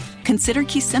 Consider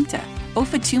Kesimpta,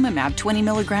 ofatumumab 20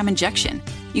 milligram injection.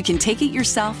 You can take it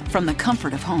yourself from the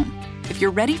comfort of home. If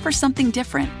you're ready for something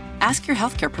different, ask your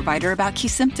healthcare provider about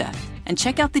Kesimpta and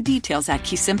check out the details at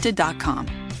kesimpta.com.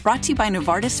 Brought to you by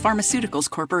Novartis Pharmaceuticals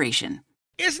Corporation.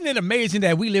 Isn't it amazing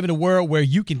that we live in a world where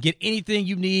you can get anything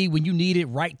you need when you need it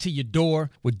right to your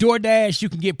door? With DoorDash, you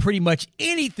can get pretty much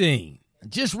anything.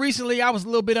 Just recently, I was a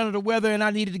little bit under the weather and I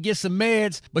needed to get some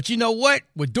meds. But you know what?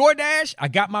 With DoorDash, I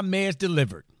got my meds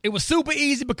delivered. It was super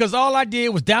easy because all I did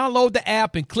was download the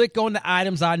app and click on the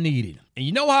items I needed. And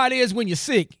you know how it is when you're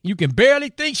sick. You can barely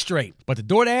think straight. But the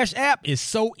DoorDash app is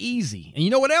so easy. And you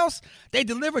know what else? They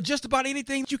deliver just about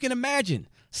anything you can imagine.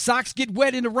 Socks get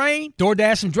wet in the rain?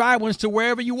 DoorDash some dry ones to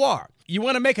wherever you are. You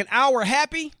want to make an hour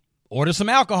happy? Order some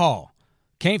alcohol.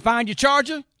 Can't find your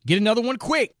charger? Get another one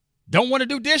quick. Don't want to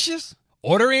do dishes?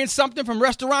 Order in something from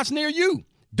restaurants near you.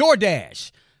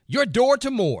 DoorDash, your door to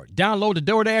more. Download the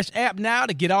DoorDash app now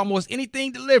to get almost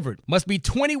anything delivered. Must be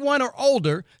 21 or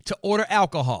older to order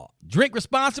alcohol. Drink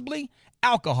responsibly.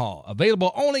 Alcohol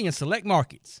available only in select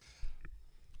markets.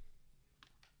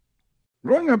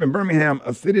 Growing up in Birmingham,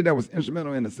 a city that was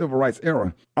instrumental in the civil rights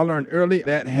era, I learned early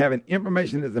that having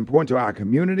information is important to our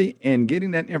community, and getting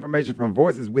that information from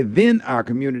voices within our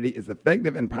community is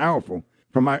effective and powerful.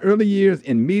 From my early years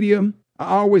in media, I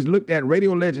always looked at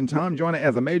radio legend Tom Joyner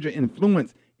as a major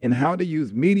influence in how to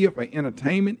use media for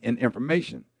entertainment and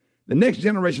information. The next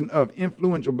generation of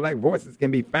influential Black voices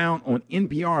can be found on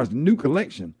NPR's new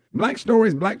collection. Black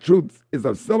Stories, Black Truths is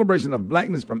a celebration of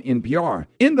Blackness from NPR.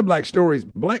 In the Black Stories,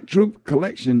 Black Truth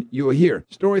collection, you'll hear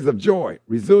stories of joy,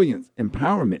 resilience,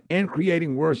 empowerment, and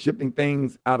creating world-shifting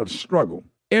things out of struggle.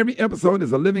 Every episode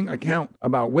is a living account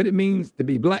about what it means to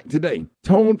be Black today,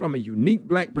 told from a unique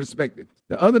Black perspective.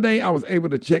 The other day, I was able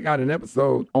to check out an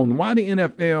episode on why the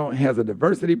NFL has a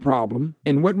diversity problem,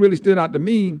 and what really stood out to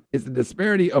me is the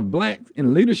disparity of Blacks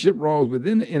in leadership roles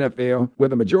within the NFL, where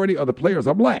the majority of the players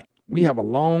are Black. We have a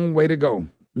long way to go.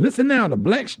 Listen now to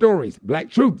Black Stories, Black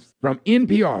Truths from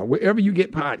NPR, wherever you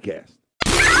get podcasts.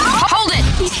 Hold it!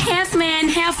 He's half man,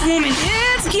 half woman.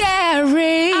 It's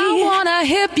Gary. I wanna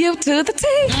hip you to the T.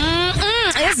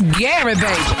 It's Gary,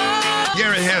 baby.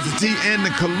 Gary has the tea and the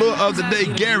color of the day.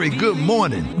 Gary, good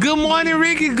morning. Good morning,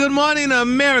 Ricky. Good morning,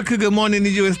 America. Good morning to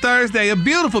you. It's Thursday, a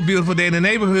beautiful, beautiful day in the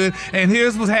neighborhood. And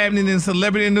here's what's happening in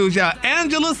celebrity news, y'all.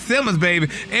 Angela Simmons, baby.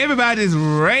 Everybody's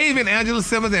raving Angela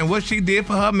Simmons and what she did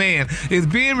for her man. It's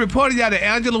being reported, y'all, that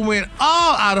Angela went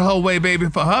all out of her way, baby,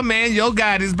 for her man, Yo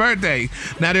Gotti's birthday.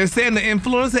 Now, they're saying the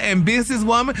influencer and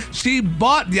businesswoman, she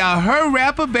bought, y'all, her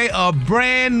rapper, babe, a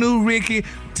brand new Ricky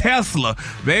Tesla.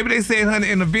 Baby, they said, honey,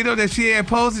 in the video that she had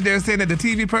posted, they're saying that the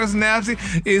TV personality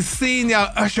is seeing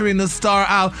y'all ushering the star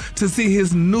out to see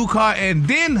his new car and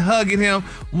then hugging him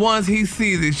once he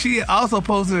sees it. She also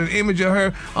posted an image of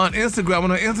her on Instagram, on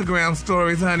her Instagram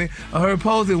stories, honey, of her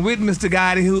posing with Mr.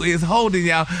 Gotti, who is holding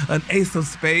y'all an Ace of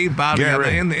Spades bottle.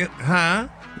 Gary,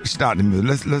 Start the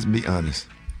music. Let's be honest.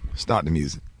 Start the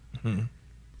music.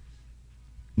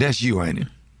 That's you, ain't it?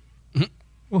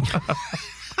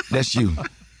 That's you.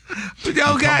 But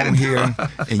y'all got come it. on here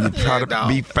and you try to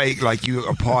be fake like you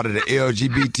a part of the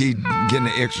LGBT getting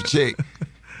an extra check.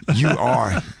 You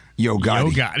are Yo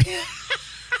Gotti. Yo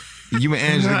Gotti. You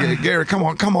and Angela, Gary, come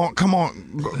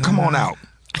on out.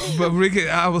 But Ricky,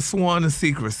 I was sworn to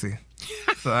secrecy,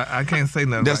 so I can't say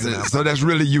nothing. Now. So that's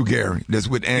really you, Gary. That's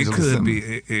with Angela. It could Simmons.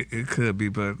 be. It could be,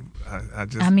 but I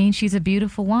just. I mean, she's a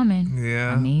beautiful woman.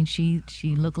 Yeah. I mean, she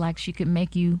looked like she could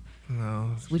make you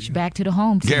switch back to the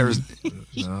home team. Gary,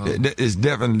 it's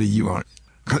definitely you on it.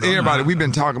 Because everybody, we've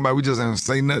been talking about, we just ain't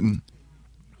say nothing.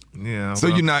 Yeah. So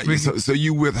you're not. So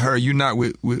you with her? You're not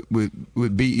with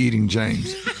B eating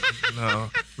James. No,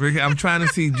 Ricky, I'm trying to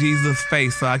see Jesus'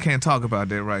 face, so I can't talk about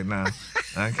that right now.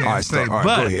 I can't All right, say. all right,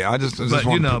 but go ahead. I just but want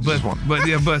you know,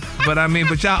 but I mean,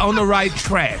 but y'all on the right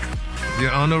track.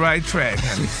 You're on the right track,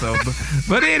 honey. So,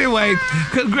 but anyway,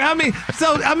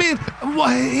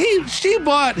 she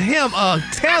bought him a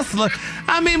Tesla.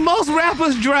 I mean, most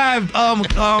rappers drive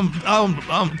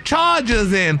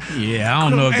Chargers and I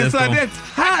don't know if that's like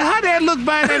how that look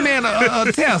buying that man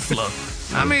a Tesla?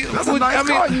 I mean, that's a nice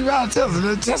car. You got a Tesla.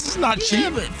 The Tesla's not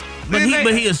cheap. But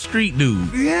he a street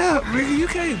dude. Yeah, Ricky, you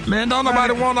can't. Man, don't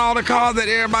nobody want all the cars that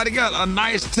everybody got. A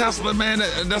nice Tesla, man,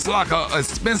 that's like a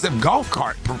expensive golf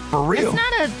cart, for real.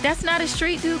 That's not a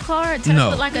street dude car.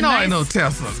 Tesla like a nice ain't no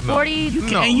Tesla. sporty.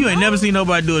 You ain't never seen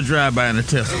nobody do a drive-by in a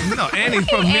Tesla. No, and he's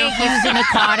from He Memphis. ain't using a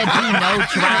car to do no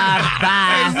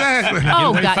drive-by. Exactly.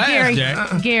 Oh, Get God,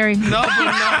 fast, Gary. No,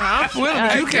 I'm with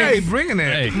him. You can't be bringing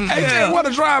that. Hey, what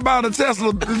a drive-by on a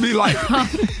Tesla be like?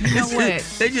 You know what?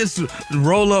 They just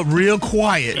roll up real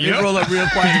quiet. They roll up real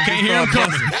quiet. You can't hear them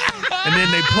coming. And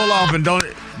then they pull off and don't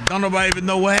nobody even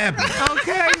know what happened.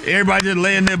 Okay. Everybody just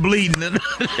laying there bleeding.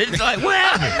 It's like, what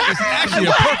happened? It's actually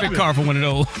a perfect car for one of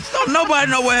those. Don't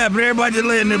nobody know what happened. Everybody just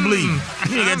laying there bleeding.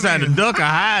 You ain't got time to duck or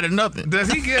hide or nothing.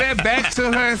 Does he get that back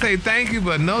to her and say thank you,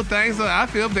 but no thanks? So I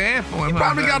feel bad for him. He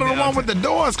probably got the one with the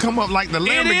doors come up like the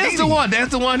Lamborghini. It is the one.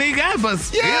 That's the one he got, but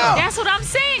still. Yeah. That's what I'm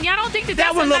saying. Y'all don't think that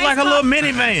That one looked like a little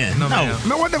minivan. No.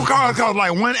 Man, what them cars cost,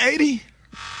 like 180?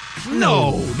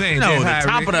 No, they ain't the that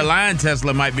high, top of the line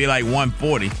Tesla might be like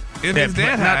 140. If it's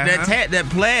that high, that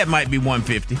Plaid might be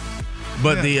 150,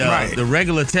 but the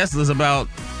regular Tesla's about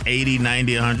 80,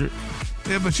 90, 100.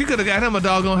 Yeah, but she could have got him a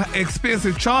doggone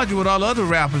expensive Charger with all the other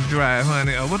rappers drive,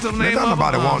 honey. What's the name of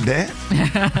nobody want that.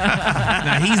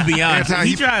 Now he's beyond.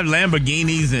 He drives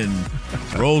Lamborghinis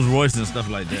and Rolls Royce and stuff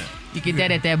like that. You get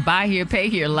that at that buy here, pay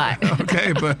here lot.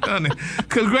 Okay, but honey,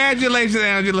 congratulations,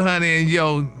 Angela, honey, and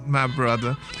yo, my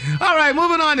brother. All right,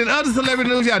 moving on in other celebrity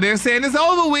news, y'all. They're saying it's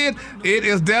over with. It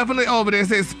is definitely over. They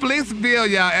say Splitsville,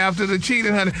 y'all, after the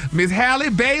cheating, honey. Miss Halle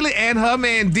Bailey and her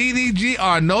man DDG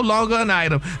are no longer an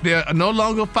item. They're no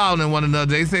longer following one another.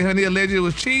 They say honey allegedly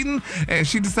was cheating, and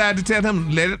she decided to tell him,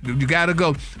 you gotta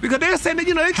go. Because they're saying that,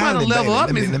 they're trying to level up.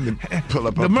 Let me pull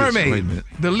up the mermaid.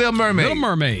 The Little Mermaid. Little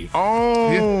Mermaid.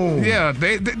 Oh. Yeah,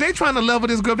 they trying to level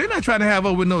this girl. They're not trying to have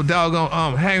her with no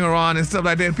doggone hanger on and stuff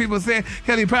like that. People saying,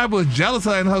 hell, he probably was jealous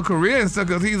of her in her career and stuff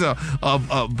because he's a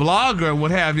blogger and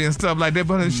what have you and stuff like that.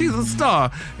 But honey, she's a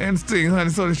star and thing, honey.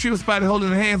 So she was spotted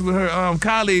holding hands with her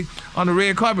colleague on the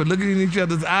red carpet, looking in each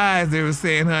other's eyes. They were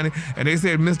saying, honey, and they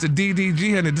said Mr.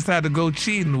 DDG, honey, decided to go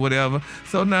cheating or whatever.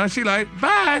 So now she like,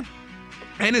 bye.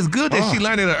 And it's good that she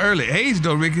learned at an early age,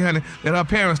 though, Ricky, honey, that her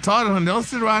parents taught her, honey, don't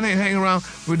sit around here and hang around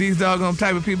with these doggone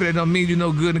type of people that don't mean you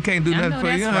no good and can't do nothing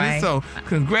for you, honey. Right. So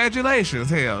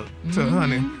congratulations, hell, to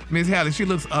honey, Miss Halle. She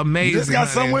looks amazing. You just got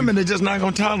some honey. women that just not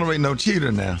going to tolerate no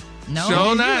cheater now. No,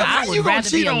 Sure not. I How would you going rather to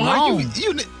cheat be on alone.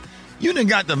 her? You done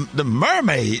got the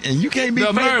mermaid, and you can't be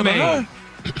The faithful to mermaid. her.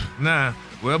 Nah.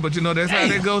 Well, but that's how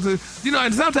they go to,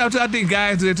 and sometimes I think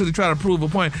guys do it to try to prove a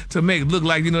point to make it look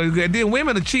like, then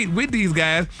women will cheat with these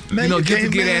guys, Man, just to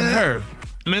get man. at her.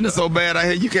 Man, it's so bad out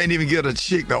here, you can't even get a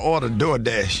chick to order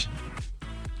DoorDash.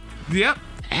 Yep.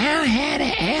 I don't have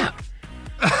the app.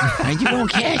 And you gonna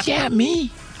cash out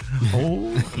me?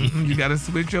 Oh, you gotta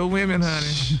switch your women,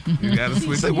 honey. You gotta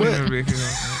switch your women, Ricky.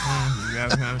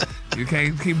 You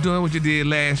can't keep doing what you did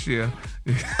last year.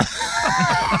 Man,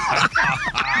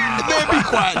 be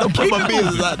quiet. Don't put my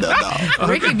business out there, dog.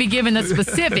 Ricky be giving the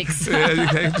specifics. Yeah, you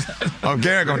can't.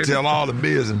 Gary gonna tell all the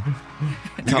business.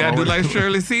 You gotta do like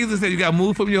Shirley Caesar said. You gotta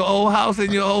move from your old house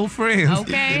and your old friends.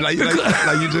 Okay. Like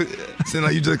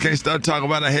you just can't start talking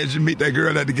about I had you meet that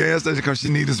girl at the gas station because she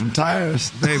needed some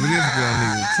tires. Baby, this girl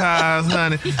needed tires,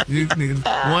 honey.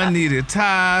 One needed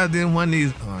tires, then one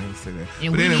needs. Oh, I didn't say that.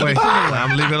 And but we anyway, need cologne.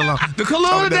 I'm leaving it alone. The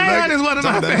cologne today, honey, is one of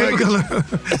my favorite colors.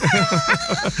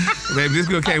 Baby, this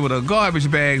girl came with a garbage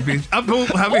bag, bitch. The cologne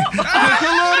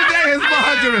today, It's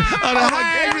margarine.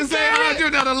 If you say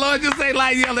margarine, the Lord just say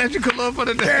light yellow electrical color for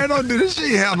the day. Karen, don't do this.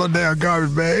 She had no damn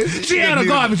garbage bag. She had a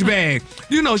garbage bag.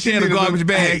 You know she had a garbage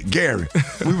bag. Hey, Gary,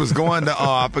 we was going to,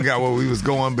 I forgot where we was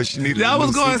going, but she needed I a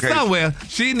was new going suitcase. somewhere.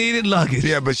 She needed luggage.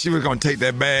 Yeah, but she was going to take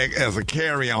that bag as a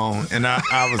carry-on, and I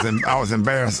was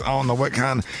embarrassed. I don't know what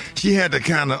kind of, she had the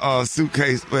kind of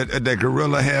suitcase that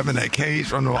gorilla have in that cage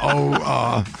from the old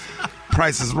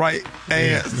Price is Right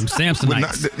ads. Them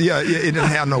Samsonites. It didn't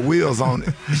have no wheels on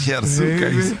it. She had a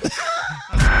suitcase.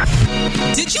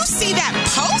 Did you see that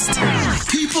post?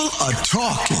 People are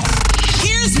talking.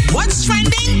 Here's what's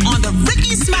trending on the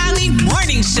Rickey Smiley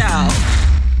Morning Show.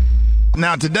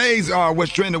 Now, today's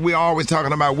what's trending, we're always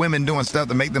talking about women doing stuff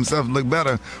to make themselves look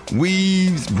better.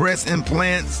 Weaves, breast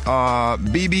implants,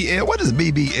 BBL. What does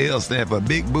BBL stand for?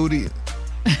 Big booty?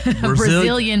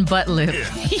 Brazilian butt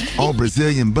lift. Oh,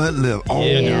 Brazilian butt lift. Oh,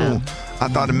 yeah. I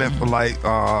thought it meant for like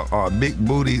big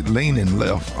booty leaning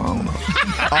left. I don't know.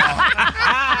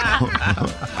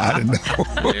 I didn't know.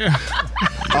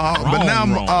 But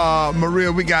now,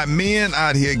 Maria, we got men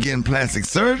out here getting plastic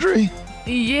surgery.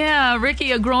 Yeah,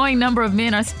 Ricky, a growing number of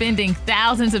men are spending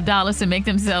thousands of dollars to make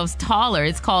themselves taller.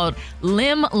 It's called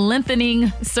limb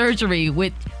lengthening surgery,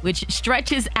 which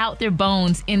stretches out their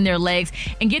bones in their legs.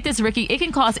 And get this, Ricky, it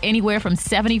can cost anywhere from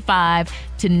 $75,000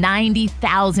 to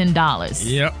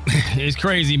 $90,000. Yep, it's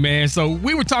crazy, man. So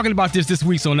we were talking about this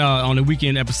week on the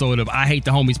weekend episode of I Hate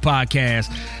the Homies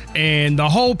podcast, and the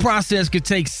whole process could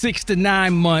take 6 to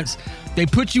 9 months. They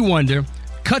put you under,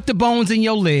 cut the bones in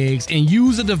your legs, and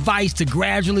use a device to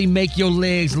gradually make your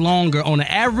legs longer. On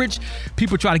the average,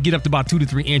 people try to get up to about 2 to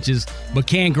 3 inches, but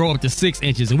can grow up to 6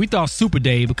 inches. And we thought Super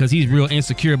Dave, because he's real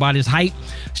insecure about his height,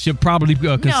 should probably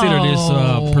consider this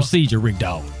procedure, Rick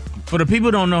Dog. For the people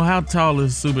who don't know, how tall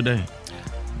is Super Dave?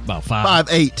 About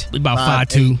 5'8". About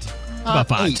 5'2". About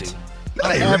 5'2".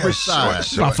 Average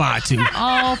size. About 5'2".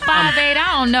 Oh, 5'8". I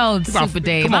don't know, Super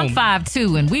Dave. I'm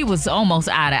 5'2", and we was almost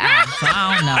out of eye, so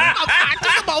I don't know.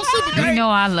 You know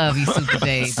I love you, Super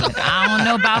Dave, but I don't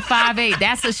know about 5'8".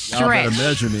 That's a stretch. Y'all better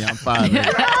measure me. I'm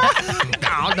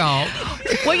 5'8". No.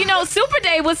 Well, Super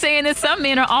Dave was saying that some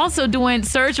men are also doing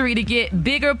surgery to get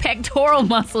bigger pectoral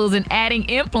muscles and adding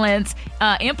implants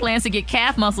to get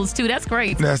calf muscles too. That's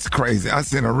crazy. That's crazy. I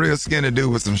seen a real skinny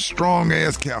dude with some strong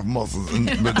ass calf muscles,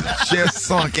 but the chest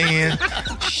sunk in,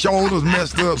 shoulders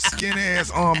messed up, skinny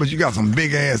ass arm, but you got some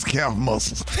big ass calf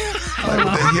muscles. Like,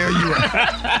 what the hell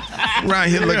you around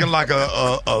here looking like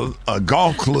a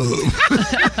golf club?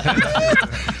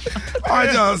 All right,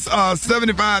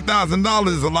 $75,000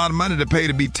 is a lot of money to pay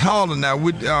to be taller. Now,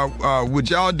 would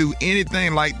y'all do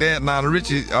anything like that? Now,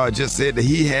 Richie just said that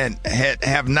he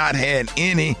have not had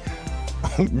any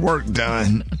work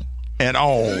done at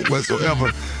all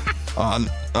whatsoever.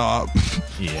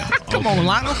 Yeah. Come on,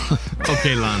 Lionel.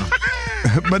 Okay, Lionel.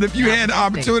 But if you had the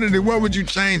opportunity, what would you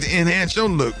change to enhance your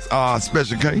look,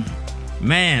 Special K?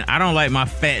 Man, I don't like my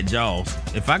fat jaws.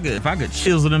 If I could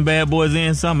chisel them bad boys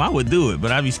in something, I would do it.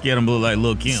 But I'd be scared them to look like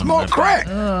Lil' Kim. Smoke crack.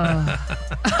 We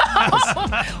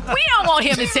don't want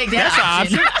him to take that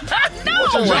option. No.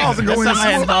 Your jaws are going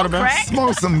Smoke to crack.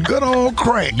 smoke some good old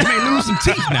crack. You may lose some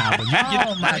teeth now, but you get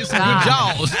some good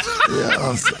jaws.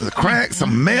 Yeah, crack,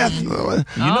 some meth. You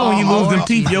know when you lose them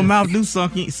teeth, your mouth do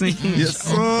sink in. Yes,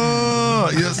 sir.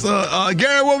 Yes, sir.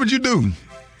 Gary, what would you do?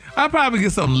 I'd probably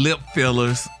get some lip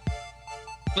fillers.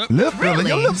 Lip filler?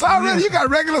 Your lips already, you got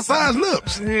regular sized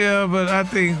lips. Yeah, but I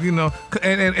think,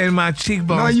 and my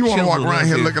cheekbones. Now you want to walk chiseled around a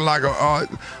here bit. looking like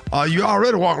you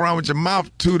already walk around with your mouth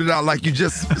tooted out like you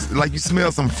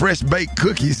smell some fresh baked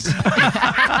cookies.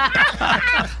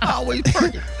 Always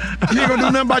perky. You ain't gonna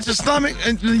do nothing about your stomach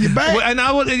and your back. Well, and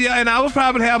I would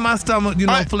probably have my stomach,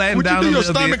 flattened would down you do a your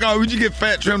little stomach, bit. or would you get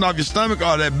fat trimmed off your stomach,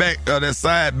 or that back, that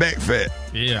side back fat?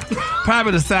 Yeah.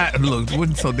 Probably the side. Look, it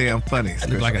wasn't so damn funny.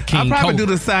 Like a king I'd probably cobra.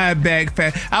 do the side back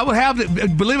fat. I would have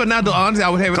it. Believe it or not, though, honestly, I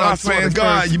would have it I on swear to transfers.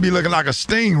 God, you be looking like a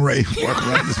stingray. Walking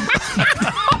around this-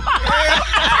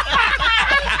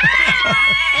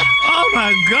 Oh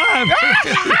my God.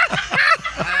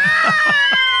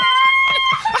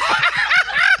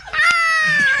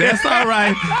 That's all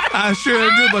right. I sure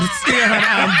do, but still,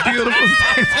 I'm beautiful.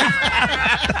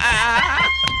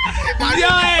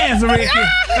 Your ass, Ricky.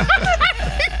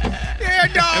 Yeah,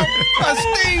 dog. A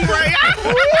stingray.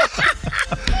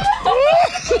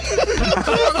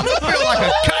 Feel like a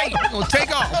kite. Gonna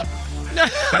take off.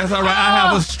 That's all right. I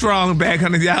have a strong back,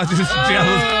 honey. Y'all just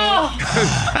jealous.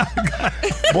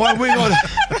 Boy, we gonna.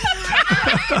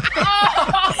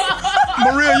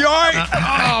 Maria, you all right?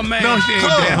 Oh, man. No, she ain't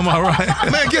damn all right.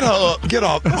 Man, get her up. Get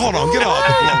off. Hold on. Get her off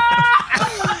the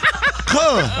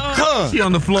floor. Cuz. She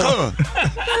on the floor. Cuz.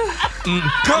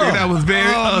 That was very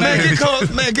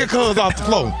Man, get Cuz off the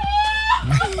floor.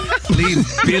 Leave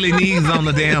Billy knees on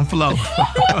the damn floor.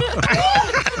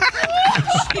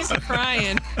 She's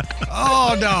crying.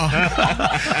 Oh, no.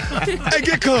 Hey,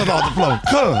 get Cuz off the floor.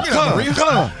 Cuz,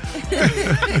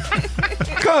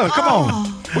 come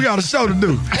on. We got a show to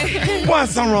do.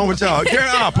 What's something wrong with y'all? Gary,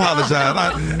 I apologize.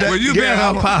 Well, you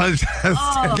better apologize.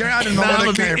 Gary, I didn't know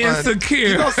where that came from. Insecure.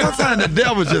 You know, sometimes the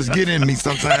devil just get in me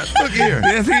sometimes. Look here.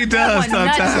 Yes, he does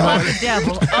sometimes. The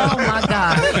devil. Oh, my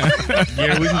God.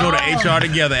 Yeah, we can go to HR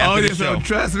together after the show.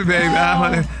 Trust me, baby.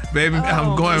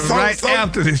 I'm going right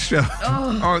after this show.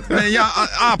 Oh, man, y'all,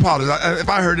 I apologize. If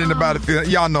I hurt anybody feel,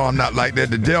 y'all know I'm not like that.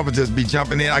 The devil just be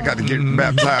jumping in. I got to get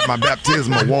baptized. My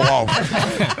baptism will wore off.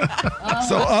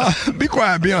 So, be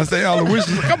quiet, Beyonce. All the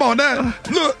wishes. Come on now.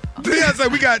 Look,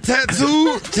 Beyonce, we got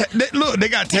tattooed. Look, they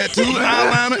got tattooed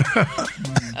eyeliner.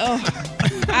 Oh,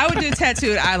 I would do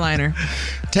tattooed eyeliner.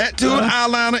 Tattooed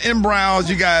eyeliner and brows.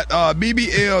 You got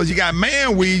BBLs. You got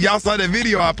man weave. Y'all saw that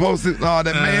video I posted. That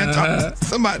man talking.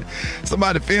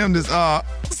 Somebody filmed this.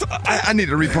 I need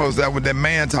to repost that with that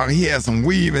man talking. He had some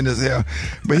weave in his hair,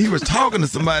 but he was talking to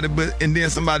somebody. And then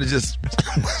somebody just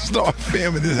started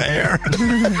filming his hair.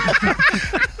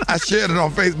 I shared it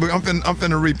on Facebook. I'm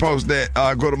finna repost that.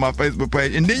 Go to my Facebook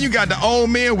page. And then you got the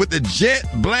old men with the jet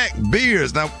black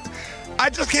beards. Now, I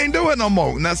just can't do it no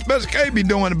more. Now, Special K be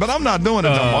doing it, but I'm not doing it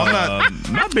no more.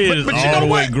 My beard is all the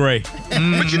way gray.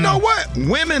 But you know what?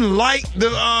 Women like the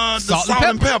salt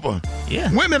and pepper.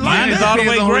 Yeah. Women like Mine that. is all the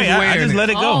way gray. I just let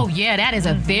it go. Oh, yeah, that is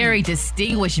a very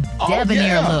distinguished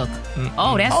debonair look.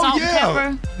 Oh, that's salt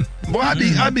and pepper. Boy,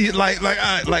 I be like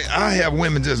I have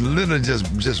women just literally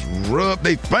just rub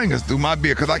their fingers through my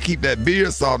beard because I keep that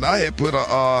beard salt. I had put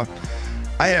a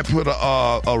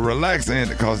relaxer in it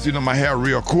because, you know, my hair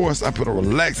real coarse. I put a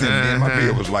relaxer in it and my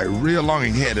beard was like real long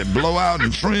and had it blow out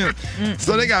and trim.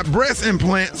 So they got breast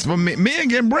implants for men. Men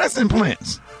getting breast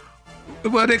implants.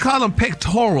 Well, they call them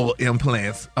pectoral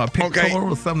implants.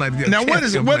 Pectoral, something like that. Now, what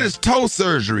is toe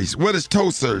surgeries? What is toe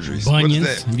surgeries? Bunions. What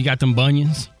is that? You got them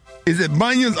bunions? Is it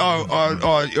bunions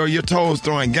or your toes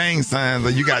throwing gang signs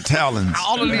or you got talons?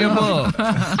 All of the above.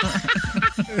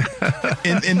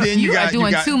 and then you are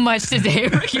doing too much today,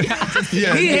 Ricky.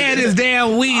 Yeah, he had his damn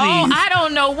Wheaties. Oh, I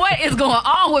don't know what is going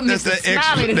on with Mr.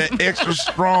 Smiley. That extra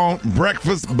strong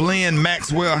breakfast blend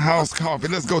Maxwell House coffee.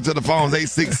 Let's go to the phones.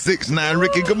 8669.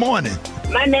 Ricky, good morning.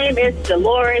 My name is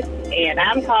Dolores, and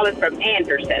I'm calling from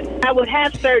Anderson. I would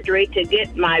have surgery to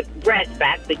get my breast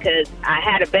back because I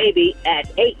had a baby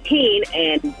at 18,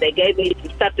 and they gave me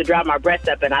some stuff to dry my breast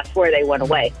up, and I swear they went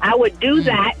away. I would do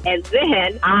that, and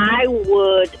then I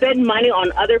would spend money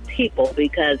on other people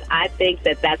because I think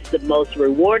that that's the most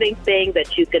rewarding thing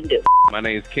that you can do. My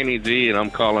name's Kenny G, and I'm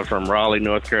calling from Raleigh,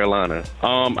 North Carolina.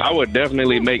 I would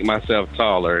definitely make myself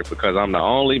taller because I'm the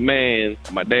only man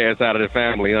on my dad's side of the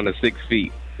family under 6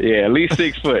 feet. Yeah, at least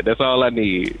 6 foot. That's all I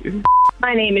need.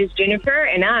 My name is Jennifer,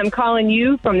 and I'm calling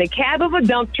you from the cab of a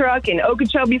dump truck in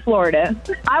Okeechobee, Florida.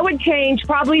 I would change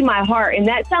probably my heart, and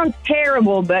that sounds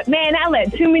terrible, but man, I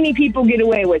let too many people get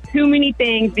away with too many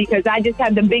things because I just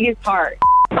have the biggest heart.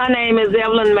 My name is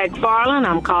Evelyn McFarland.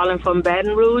 I'm calling from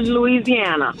Baton Rouge,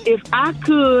 Louisiana. If I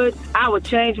could, I would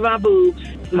change my boobs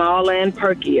smaller and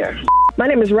perkier. My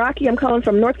name is Rocky. I'm calling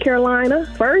from North Carolina.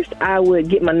 First, I would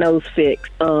get my nose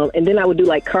fixed, and then I would do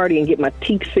like Cardi and get my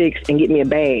teeth fixed and get me a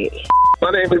bag.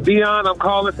 My name is Dion. I'm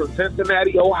calling from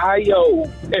Cincinnati, Ohio.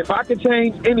 If I could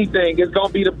change anything, it's going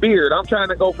to be the beard. I'm trying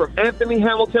to go from Anthony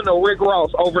Hamilton to Rick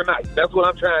Ross overnight. That's what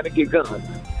I'm trying to get done.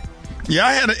 Yeah,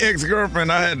 I had an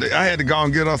ex-girlfriend. I had to go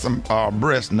and get her some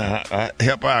breasts now. I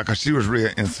help her out because she was real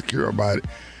insecure about it.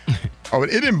 But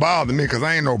it didn't bother me because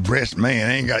I ain't no breast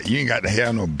man. You ain't got to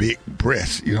have no big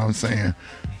breasts. You know what I'm saying?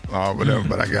 Whatever.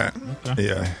 But I got,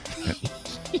 yeah.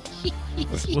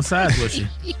 What size was she?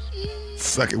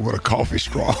 Suck it with a coffee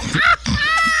straw.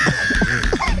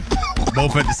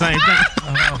 Both at the same time.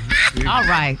 All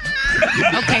right.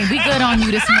 Okay, we good on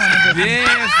you this morning, Ricky.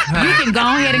 Yes. You can go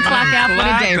ahead and clock out for the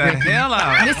day, Clock the Ricky. hell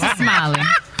out. This is Smiley.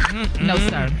 No,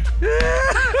 sir.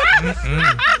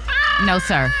 No,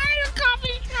 sir.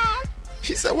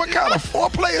 She said, what kind of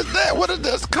foreplay is that? What is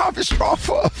this coffee straw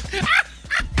for? All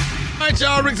right,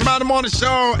 y'all. Rick's About the Morning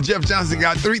Show. Jeff Johnson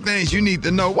got 3 things you need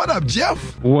to know. What up, Jeff?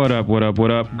 What up?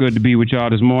 Good to be with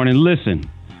y'all this morning. Listen,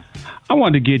 I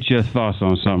wanted to get your thoughts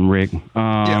on something, Rick.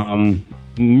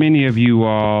 Many of you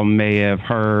all may have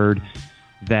heard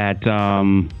that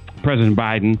President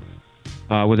Biden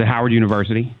was at Howard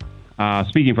University,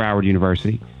 speaking for Howard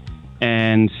University,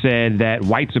 and said that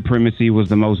white supremacy was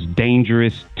the most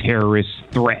dangerous terrorist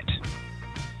threat.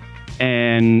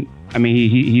 And I mean,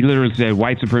 he literally said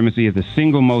white supremacy is the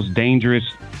single most dangerous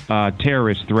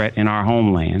terrorist threat in our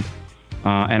homeland.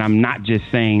 And I'm not just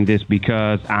saying this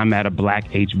because I'm at a black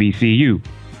HBCU.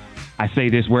 I say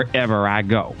this wherever I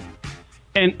go.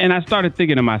 And I started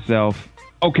thinking to myself,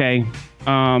 okay,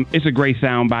 it's a great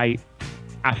soundbite.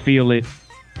 I feel it.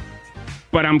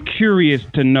 But I'm curious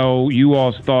to know you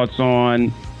all's thoughts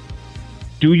on,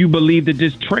 do you believe that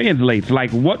this translates?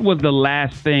 Like, what was the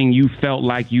last thing you felt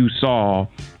like you saw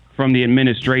from the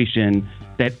administration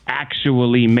that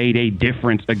actually made a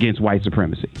difference against white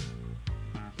supremacy?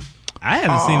 I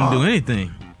haven't seen him do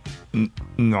anything.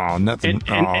 No, nothing.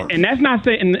 And that's not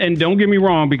saying, and don't get me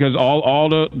wrong, because all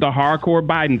the hardcore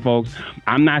Biden folks,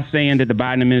 I'm not saying that the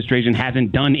Biden administration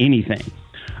hasn't done anything.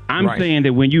 I'm saying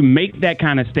that when you make that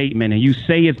kind of statement and you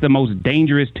say it's the most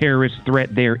dangerous terrorist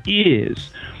threat there is,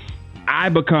 I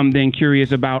become then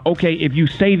curious about, okay, if you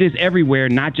say this everywhere,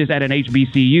 not just at an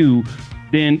HBCU,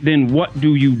 then what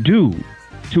do you do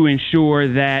to ensure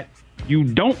that you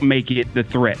don't make it the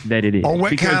threat that it is? Or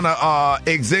what kind of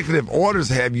executive orders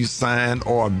have you signed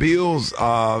or bills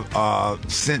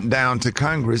sent down to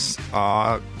Congress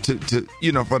to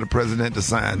for the president to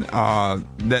sign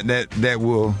that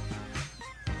will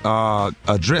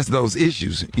address those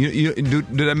issues? Do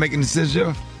that make any sense,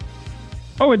 Jeff?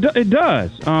 Oh, it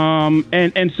does.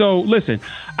 And so, listen,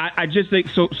 I just think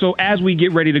so as we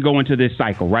get ready to go into this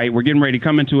cycle, right? We're getting ready to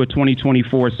come into a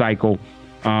 2024 cycle.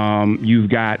 You've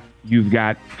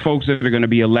got folks that are going to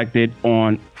be elected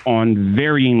on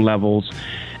varying levels.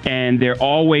 And there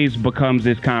always becomes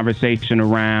this conversation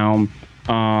around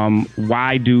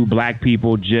why do black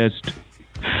people just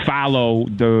follow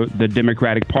the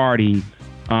Democratic Party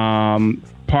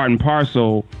part and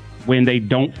parcel when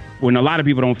a lot of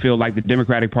people don't feel like the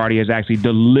Democratic Party has actually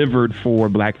delivered for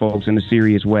black folks in a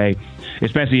serious way,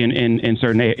 especially in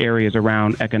certain areas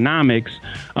around economics.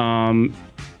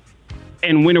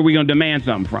 And when are we going to demand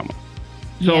something from them?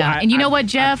 So and you know what,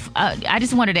 Jeff? I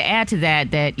just wanted to add to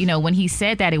that when he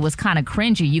said that, it was kind of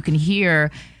cringy. You can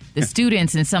hear the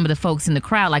students and some of the folks in the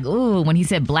crowd like, ooh, when he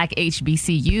said black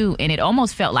HBCU, and it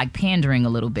almost felt like pandering a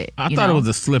little bit. I thought it was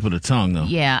a slip of the tongue, though.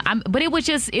 Yeah, but it was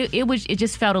just it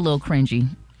just felt a little cringy.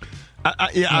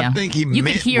 I think he you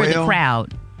meant could hear the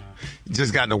crowd.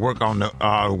 Just got to work on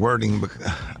the wording.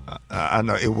 I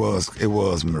know it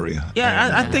was Maria.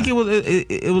 Yeah, I think it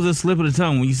was a slip of the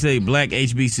tongue when you say black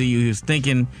HBCU. He was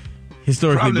thinking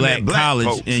historically black college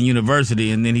folks. And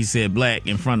university, and then he said black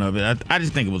in front of it. I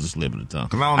just think it was a slip of the tongue.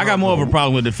 I got more of a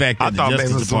problem with the fact that the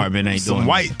Justice Department ain't doing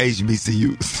white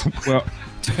HBCUs. Well,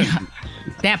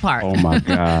 that part. Oh my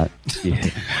God! Yeah,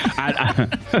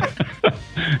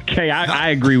 Kay, I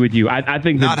agree with you. I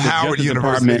think not Howard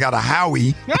University got a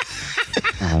Howie.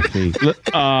 See.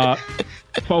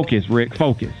 Focus, Rick.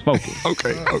 Focus.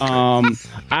 Okay.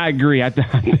 I agree. I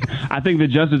think the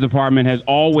Justice Department has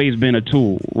always been a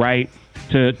tool, right,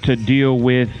 to deal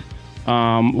with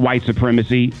white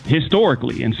supremacy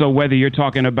historically. And so whether you're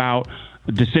talking about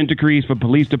dissent decrees for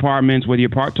police departments, whether you're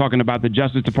talking about the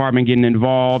Justice Department getting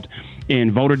involved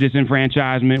in voter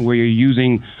disenfranchisement, where you're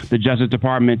using the Justice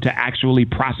Department to actually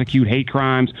prosecute hate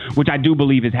crimes, which I do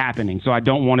believe is happening. So I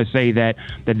don't want to say that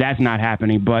that's not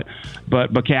happening. But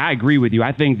Kay, I agree with you.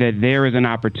 I think that there is an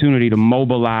opportunity to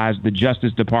mobilize the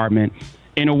Justice Department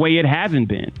in a way it hasn't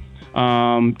been.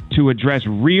 To address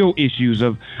real issues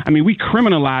we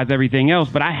criminalize everything else,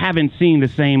 but I haven't seen the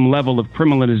same level of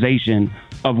criminalization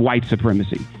of white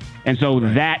supremacy. And so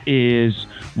that is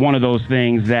one of those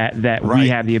things that we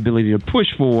have the ability to push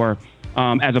for,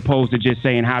 as opposed to just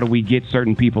saying, how do we get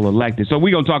certain people elected? So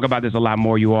we're going to talk about this a lot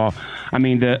more, you all. I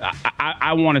mean,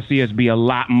 I want to see us be a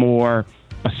lot more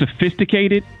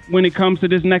sophisticated when it comes to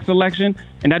this next election.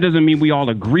 And that doesn't mean we all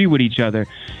agree with each other.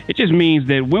 It just means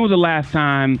that when was the last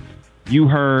time you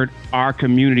heard our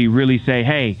community really say,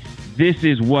 hey, this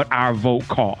is what our vote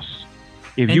costs?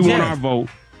 If you want our vote,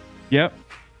 yep.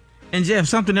 And Jeff,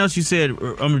 something else you said, I'm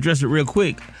going to address it real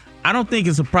quick. I don't think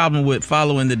it's a problem with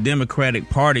following the Democratic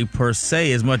Party per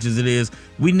se as much as it is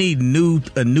we need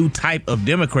a new type of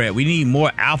Democrat. We need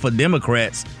more alpha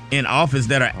Democrats in office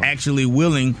that are actually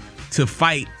willing to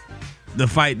fight the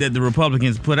fight that the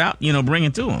Republicans put out, bring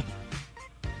it to them.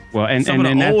 Well, and some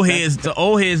of the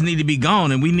old heads need to be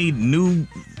gone, and we need new,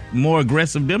 more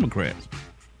aggressive Democrats.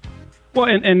 Well,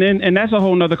 and that's a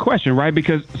whole nother question, right?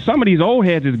 Because some of these old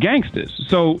heads is gangsters.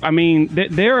 So, I mean,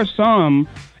 there are some,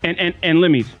 and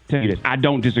let me tell you this, I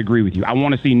don't disagree with you. I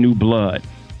want to see new blood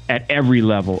at every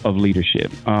level of leadership,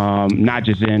 not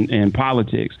just in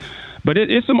politics. But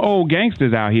it's some old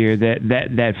gangsters out here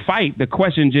that fight. The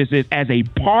question just is, as a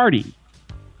party,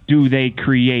 do they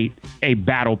create a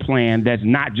battle plan that's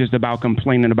not just about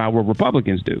complaining about what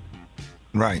Republicans do?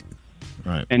 Right.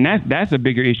 And that's a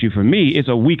bigger issue for me. It's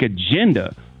a weak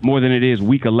agenda more than it is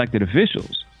weak elected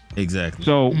officials. Exactly.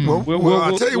 So,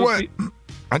 I'll tell you what.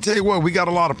 I tell you what, we got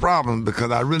a lot of problems because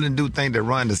I really do think that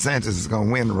Ron DeSantis is going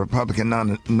to win the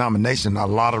Republican nomination. A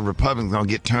lot of Republicans going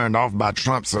to get turned off by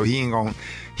Trump, so he going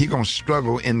to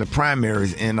struggle in the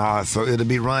primaries, and so it'll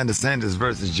be Ron DeSantis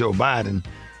versus Joe Biden,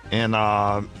 and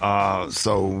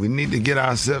so we need to get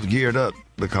ourselves geared up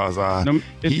because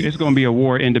it's going to be a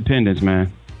war of independence,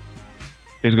 man.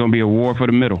 It's going to be a war for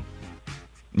the middle.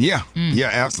 Yeah,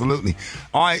 absolutely.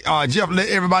 All right, Jeff, let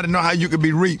everybody know how you can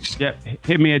be reached. Yep,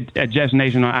 hit me at Jeff's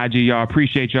Nation on IG, y'all.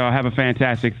 Appreciate y'all. Have a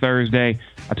fantastic Thursday.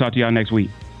 I'll talk to y'all next week.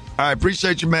 All right,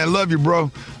 appreciate you, man. Love you, bro.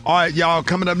 All right, y'all,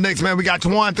 coming up next, man, we got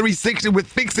Twan 360 with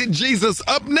Fix It Jesus.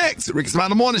 Up next, Rickey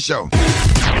Smiley Morning Show.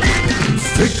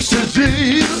 Fix it,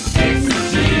 Jesus.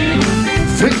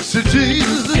 Fix it,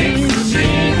 Jesus.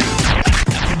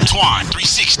 Twan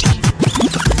 360.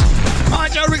 All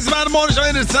right, y'all, Rickey Smiley Morning Show.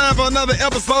 It is time for another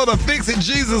episode of Fix It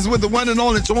Jesus with the one and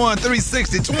only Twan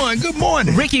 360. Twan, good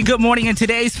morning. Rickey, good morning. In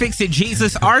today's Fix It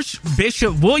Jesus,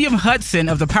 Archbishop William Hudson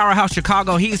of the Powerhouse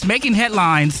Chicago, he's making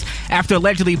headlines after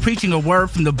allegedly preaching a word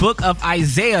from the book of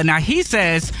Isaiah. Now, he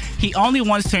says he only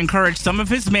wants to encourage some of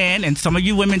his men and some of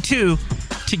you women, too,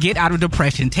 to get out of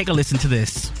depression. Take a listen to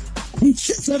this. He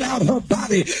chiseled out her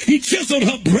body. He chiseled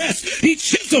her breast. He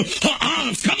chiseled her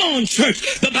arms. Come on,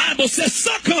 church. The Bible says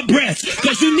suck her breast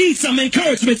because you need some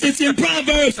encouragement. It's in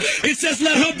Proverbs. It says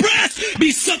let her breast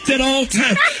be sucked at all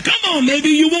times. Come on, maybe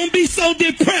you won't be so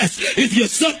depressed if you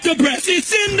suck the breast.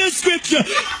 It's in the scripture.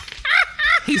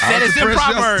 He said it's in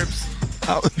Proverbs.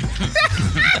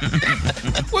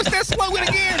 What's that slogan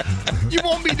again? You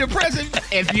won't be depressed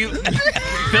if you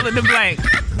fill in the blank.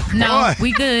 No, Boy.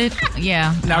 we good.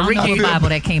 Yeah. Now, I don't know Rickey, what Bible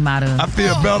that came out of. I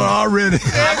feel better already.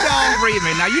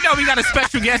 Now, you know we got a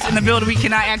special guest in the building. We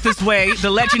cannot act this way. The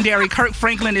legendary Kirk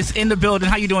Franklin is in the building.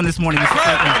 How you doing this morning, Mr.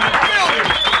 Franklin?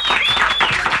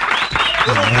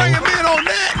 You don't bring him in on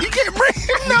that. You can't bring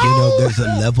him, no. You know, there's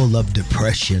a level of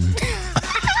depression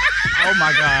Oh,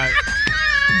 my God.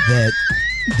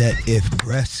 that if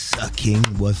breast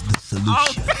sucking was the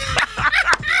solution.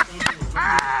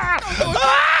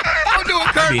 Don't do it,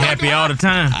 Kirk. Be happy all the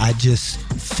time. I just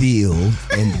feel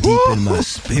and deep in my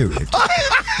spirit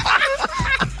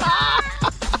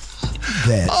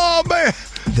that Oh, man.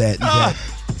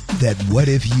 that what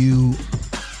if you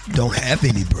don't have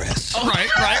any breasts? All right.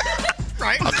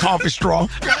 A coffee straw.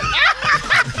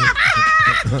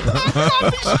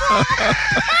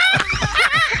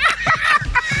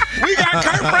 We got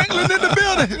Kirk Franklin in the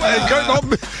building. Hey, Kirk,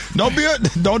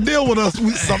 don't deal with us.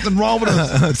 Something wrong with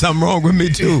us. Something wrong with me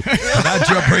too. I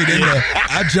jumped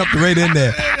right in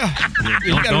there.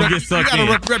 Don't get sucked in. You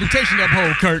got a reputation to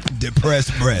uphold, Kirk.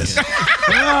 Depressed breast.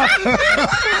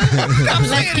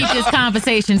 Let's keep this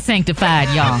conversation sanctified,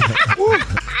 y'all.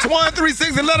 Twan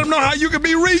 360, let them know how you can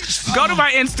be reached. Go to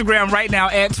my Instagram right now,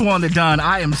 at Twan the Don.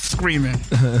 I am screaming.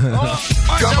 Come on,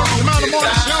 the morning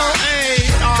show.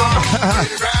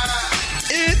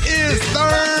 It is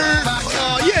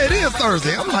it is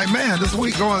Thursday. I'm like, man, this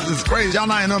week is crazy. Y'all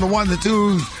not know the ones and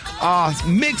twos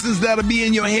mixes that'll be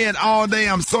in your head all day.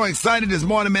 I'm so excited this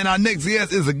morning, man. Our next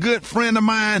guest is a good friend of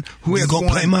mine who is gonna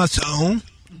play my song.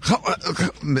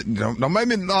 Don't make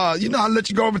me. I'll let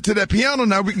you go over to that piano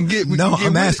now.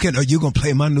 I'm asking, are you gonna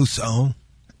play my new song?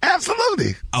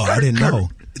 Absolutely. Oh, I didn't know.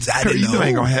 I didn't know.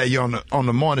 Ain't gonna have you on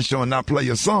the morning show and not play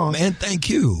your song. Man, thank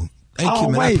you,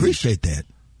 man. I appreciate that.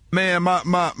 Man,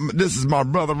 this is my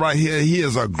brother right here. He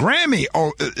is a Grammy.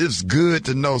 Oh, it's good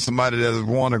to know somebody that has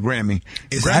won a Grammy.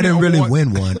 I didn't really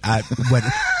win one.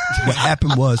 What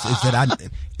happened was that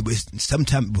it was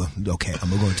sometime. Okay, I'm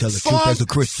going to tell the truth as a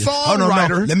Christian. Oh no,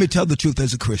 let me tell the truth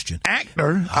as a Christian.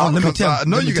 Actor. Let me tell. I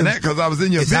know you can act because I was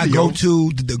in your video. I go to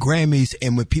the Grammys,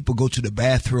 and when people go to the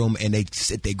bathroom and they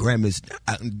sit their Grammys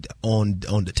on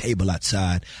the table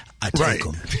outside, I take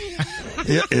them.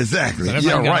 Yeah, exactly. So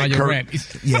yeah, right, Kirk.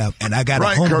 Yeah, and I got a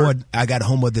homeboy. Right, I got a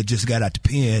homeboy that just got out the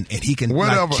pen, and he can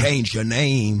change your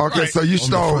name. Okay, so you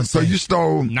stole. So you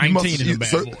stole 19 in the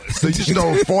bad boy. So you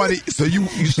stole 40. So you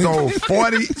stole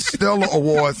 40 Stellar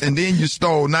Awards, and then you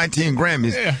stole 19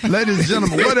 Grammys. Yeah. Ladies and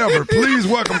gentlemen, whatever. Please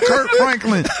welcome Kirk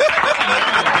Franklin.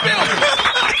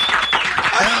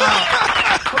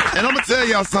 And I'm gonna tell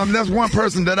y'all something. That's one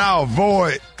person that I'll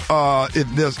avoid. If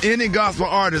there's any gospel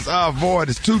artists I avoid,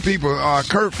 it's two people,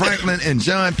 Kirk Franklin and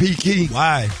John P. Key.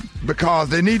 Why? Because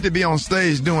they need to be on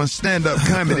stage doing stand-up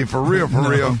comedy for real, for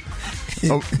real.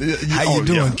 How you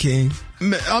doing, King?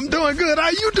 Man, I'm doing good. How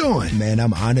you doing? Man,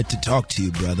 I'm honored to talk to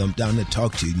you, brother. I'm down to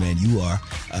talk to you, man. You are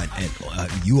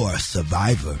you are a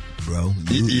survivor, bro.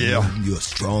 You're a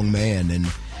strong man,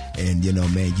 and you know,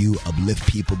 man, you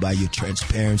uplift people by your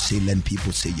transparency, letting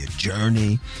people see your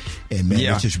journey. And man,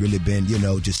 it's just really been, you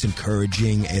know, just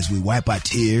encouraging as we wipe our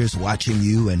tears watching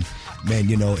you. And man,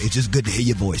 you know, it's just good to hear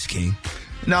your voice, King.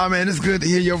 No, man, it's good to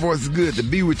hear your voice. It's good to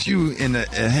be with you and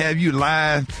have you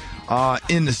live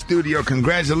in the studio.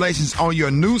 Congratulations on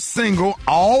your new single,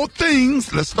 All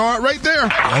Things. Let's start right there.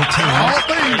 All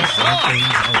Things.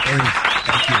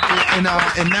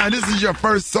 And now this is your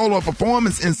first solo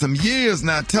performance in some years.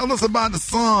 Now tell us about the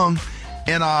song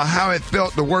and how it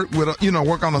felt to work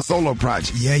on a solo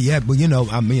project. Yeah. Well, you know,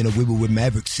 we were with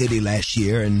Maverick City last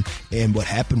year, and what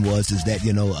happened was that,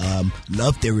 you know,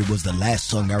 Love Theory was the last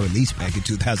song I released back in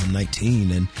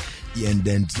 2019, and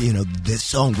then, you know, this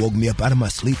song woke me up out of my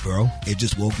sleep, bro. It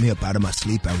just woke me up out of my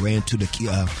sleep. I ran to the key.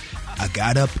 I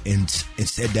got up and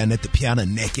sat down at the piano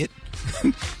naked.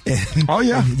 You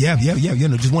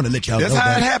know, just want to let y'all know that's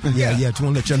how it happened. Yeah, just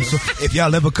want to let y'all know. So if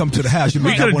y'all ever come to the house, you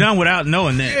could have done without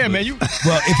knowing that. Yeah, man.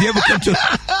 Well, if you ever come to,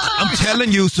 I'm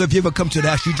telling you. So if you ever come to the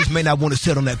house, you just may not want to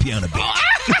sit on that piano bench.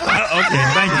 Okay,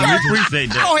 thank you. We appreciate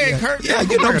that. Go ahead, Kirk. Yeah,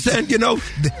 you know what I'm saying. You know,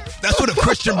 that's what a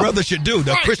Christian brother should do.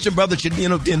 The Christian brother should,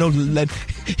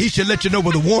 he should let you know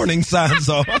where the warning signs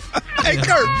are. Hey,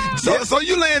 Kirk. So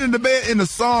you laying in the bed and the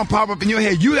song pop up in your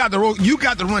head. You got to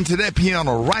run to that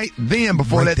piano right then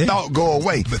before that thought go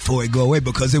away. Before it go away,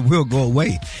 because it will go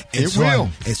away. And it will.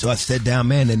 And so I sat down,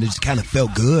 man, and it just kind of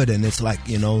felt good. And it's like,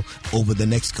 you know, over the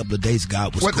next couple of days,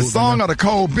 God was What, the song or the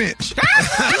cold bench?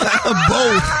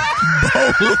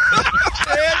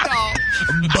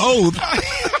 Both.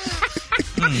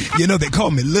 You know, they call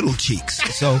me Little Cheeks.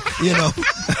 So, you know.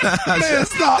 Man,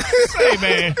 stop. Hey,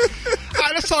 man. All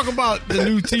right, let's talk about the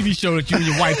new TV show that you and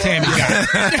your wife Tammy got.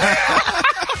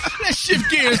 Let's shift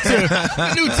gears to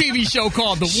the new TV show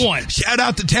called The One. Shout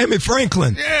out to Tammy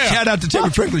Franklin. Yeah. Shout out to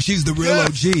Tammy Franklin. She's the real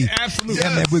OG. Absolutely.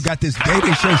 Yeah, man, we've got this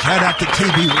dating show. Shout out to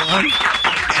TV One.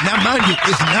 Now, mind you,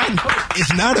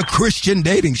 it's not a Christian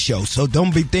dating show, so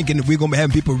don't be thinking that we're gonna be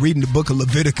having people reading the book of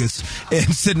Leviticus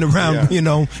and sitting around, you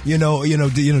know,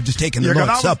 just taking the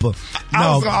Lord's Supper.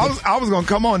 I was gonna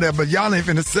come on there, but y'all ain't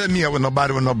finna set me up with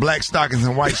nobody with no black stockings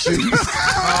and white shoes.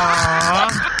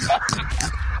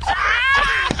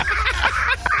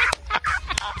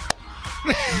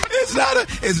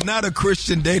 It's not a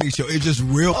Christian dating show. It's just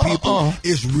real people.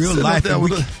 It's real life.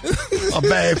 With a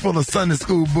bag full of Sunday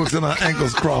school books and our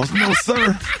ankles crossed. No,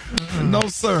 sir. No,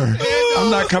 sir.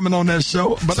 I'm not coming on that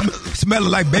show. But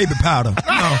smelling like baby powder.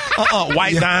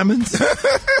 White diamonds.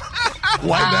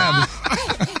 White diamonds.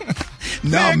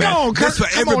 No, man. This for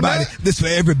everybody. This for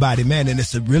everybody, man. And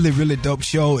it's a really, really dope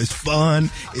show. It's fun.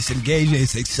 It's engaging.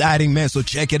 It's exciting, man. So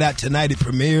check it out tonight. It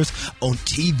premieres on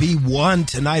TV One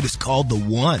tonight. It's called The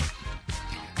One.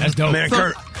 That's dope. Man,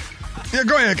 Kirk. Yeah,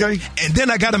 go ahead, Kenny. And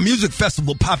then I got a music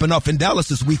festival popping off in Dallas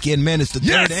this weekend, man. It's the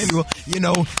third annual. You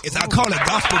know, I call it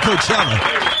Gospel Coachella.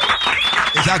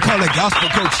 Gospel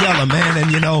Coachella, man.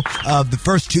 And, you know, the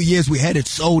first 2 years we had it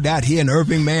sold out here in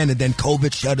Irving, man, and then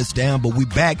COVID shut us down. But we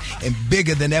back and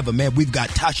bigger than ever, man. We've got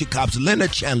Tasha Cobbs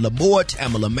Leonard, Chandler Moore,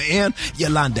 Tamala Mann,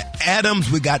 Yolanda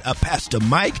Adams. We got Pastor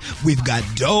Mike. We've got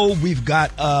Doe. We've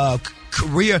got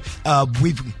Korea.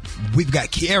 We've got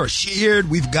Kiara Sheard.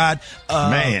 We've got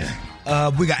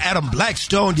we got Adam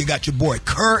Blackstone. You got your boy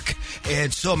Kirk.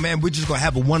 And so, man, we're just going to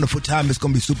have a wonderful time. It's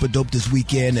going to be super dope this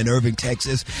weekend in Irving,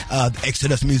 Texas.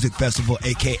 Exodus Music Festival,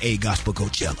 a.k.a. Gospel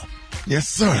Coachella. Yes,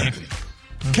 sir.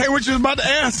 Okay, what you was about to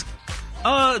ask?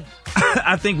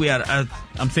 I think we had.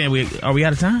 I'm saying are we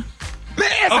out of time?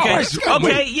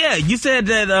 Okay. Yeah. You said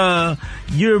that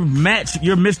you're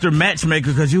Mr. Matchmaker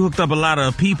because you hooked up a lot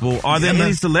of people. Are there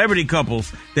any celebrity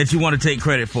couples that you want to take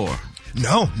credit for?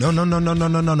 No.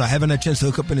 I haven't had a chance to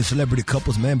hook up any celebrity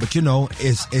couples, man. But, you know,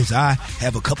 as I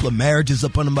have a couple of marriages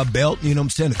up under my belt, you know what I'm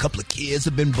saying? A couple of kids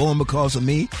have been born because of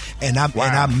me. And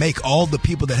I make all the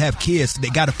people that have kids, they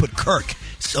got to put Kirk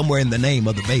somewhere in the name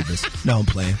of the babies. No, I'm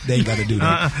playing. They ain't got to do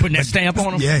that. Putting that stamp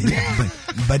on them? Yeah.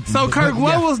 But Kirk,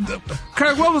 what was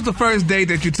the first date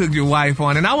that you took your wife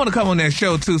on? And I want to come on that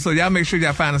show, too, so y'all make sure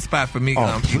y'all find a spot for me.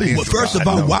 Please. Well, first of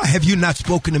all, why have you not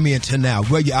spoken to me until now?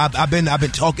 Well, I've been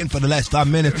talking for the last 5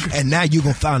 minutes, and now you're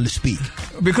going to finally speak.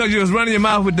 Because you was running your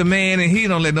mouth with the man, and he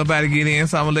don't let nobody get in,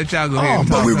 so I'm going to let y'all go ahead.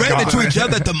 But we ran into each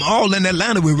other at the mall in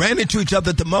Atlanta. We ran into each other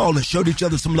at the mall and showed each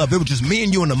other some love. It was just me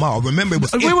and you in the mall. Remember, it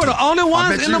was We were the only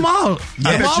ones in the mall.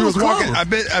 I bet The mall you was walking.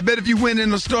 closed. I bet if you went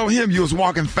in the store with him, you was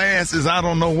walking fast as I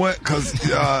don't know what, because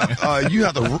you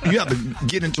have to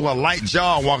get into a light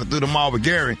jog walking through the mall with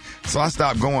Gary. So I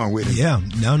stopped going with him.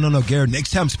 Yeah, no, Gary.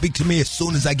 Next time, speak to me as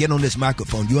soon as I get on this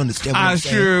microphone. You understand what I'm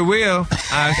saying? Sure will.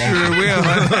 I sure will.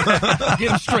 Honey.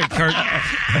 Get him straight, Kirk.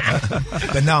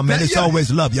 But no, man, it's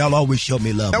always love. Y'all always show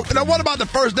me love. Now, what about the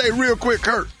first day, real quick,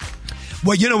 Kirk?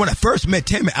 Well, you know, when I first met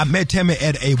Tammy, I met Tammy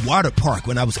at a water park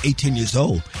when I was 18 years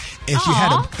old, and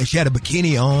she had a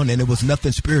bikini on, and there was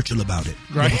nothing spiritual about it.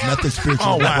 Right. There was nothing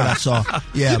spiritual about what I saw.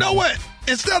 Yeah. You know what?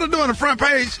 Instead of doing the front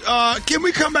page, can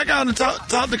we come back out and talk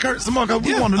to Kirk some more? Because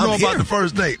we want to know about the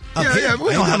first date. We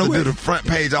don't have to do the front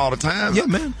page all the time. Yeah,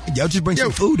 man. Y'all just bring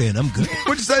some food in. I'm good.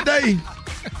 What'd you say, Dave?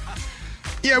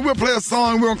 Yeah, we'll play a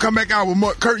song. We're going to come back out with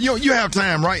more. Kirk, you have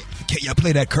time, right? Can y'all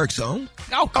play that Kirk song?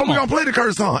 Oh, come on. We're going to play the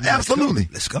Kirk song. Absolutely.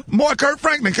 Let's go. More Kirk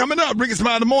Franklin coming up. Rickey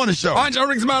Smiley Morning Show. All right, y'all,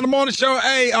 Rickey Smiley Morning Show.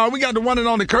 Hey, we got the one and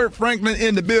only Kirk Franklin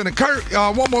in the building. Kirk,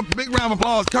 one more big round of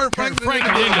applause. Kirk Franklin in the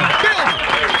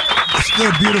building. What's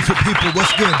good, beautiful people?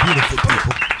 What's good, beautiful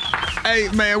people? Hey,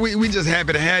 man, we just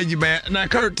happy to have you, man. Now,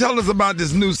 Kirk, tell us about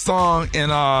this new song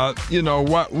and,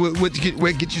 what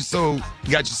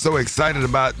got you so excited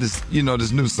about this,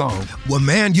 this new song? Well,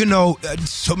 man,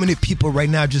 so many people right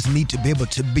now just need to be able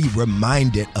to be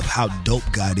reminded of how dope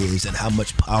God is and how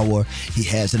much power he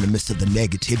has in the midst of the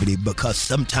negativity, because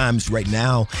sometimes right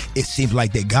now it seems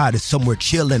like that God is somewhere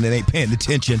chilling and ain't paying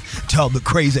attention to all the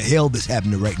crazy hell that's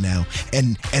happening right now.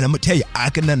 And I'm going to tell you, I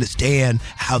can understand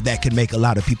how that can make a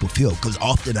lot of people feel, because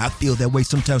often I feel that way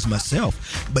sometimes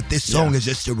myself. But this song is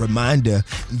just a reminder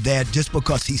that just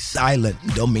because he's silent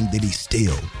don't mean that he's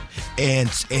still. And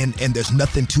there's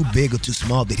nothing too big or too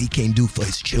small that he can't do for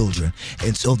his children.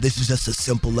 And so this is just a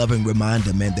simple, loving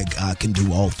reminder, man, that God can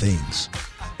do all things.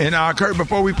 And Kirk,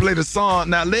 before we play the song,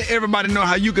 now let everybody know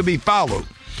how you can be followed.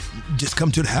 Just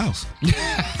come to the house.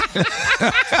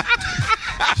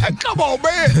 Come on,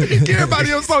 man. Get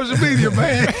everybody on social media,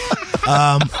 man.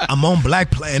 I'm on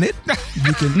Black Planet.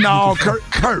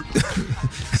 Kirk.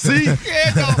 See?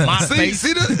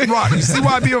 See the right. You see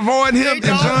why I be avoiding him and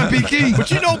John P. Key?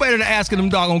 But you know better than asking them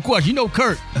doggone questions. You know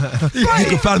Kirk. You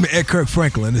can follow me at Kirk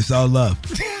Franklin. It's all love.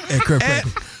 At Kirk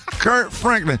Franklin. Kirk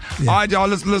Franklin. Yeah. All right, y'all,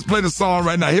 let's play the song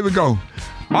right now. Here we go. All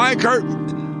right, Kirk.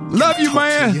 Love you,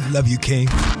 man. Love you, King.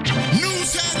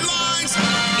 News headlines.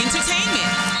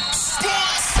 Entertainment.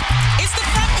 Sports. It's the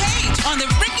front page on the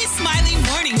Rickey Smiley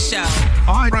Morning Show.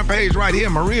 All right, front page right here.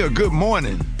 Maria, good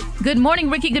morning. Good morning,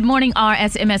 Rickey. Good morning,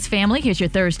 RSMS family. Here's your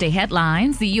Thursday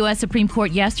headlines. The U.S. Supreme Court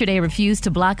yesterday refused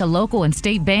to block a local and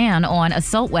state ban on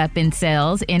assault weapon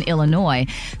sales in Illinois.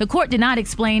 The court did not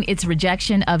explain its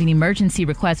rejection of an emergency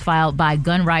request filed by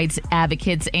gun rights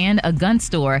advocates and a gun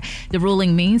store. The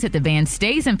ruling means that the ban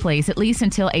stays in place at least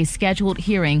until a scheduled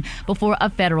hearing before a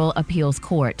federal appeals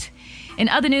court. In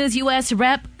other news, U.S.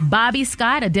 Rep. Bobby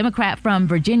Scott, a Democrat from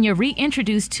Virginia,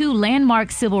 reintroduced two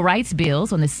landmark civil rights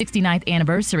bills on the 69th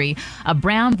anniversary of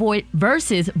Brown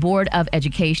versus Board of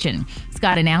Education.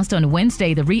 Scott announced on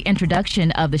Wednesday the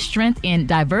reintroduction of the Strength in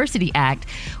Diversity Act,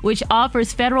 which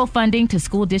offers federal funding to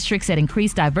school districts that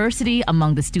increase diversity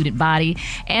among the student body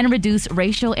and reduce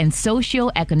racial and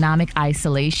socioeconomic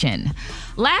isolation.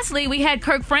 Lastly, we had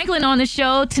Kirk Franklin on the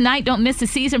show tonight. Don't miss the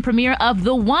season premiere of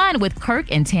The One with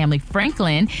Kirk and Tammy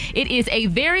Franklin. It is a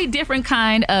very different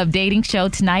kind of dating show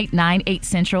tonight, 9/8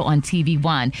 Central on TV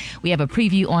One. We have a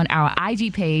preview on our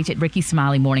IG page at Rickey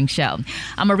Smiley Morning Show.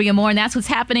 I'm Maria Moore, and that's what's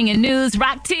happening in news.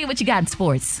 Rock T, what you got in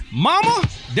sports? Mama,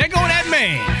 there go that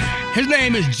man. His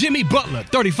name is Jimmy Butler.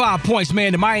 35 points,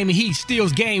 man. The Miami Heat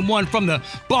steals game one from the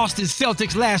Boston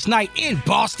Celtics last night in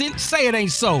Boston. Say it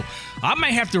ain't so. I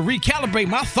may have to recalibrate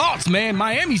my thoughts, man.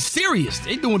 Miami's serious.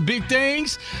 They doing big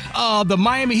things. The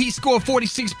Miami Heat scored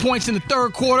 46 points in the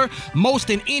third quarter, most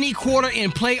in any quarter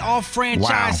in playoff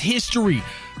franchise history.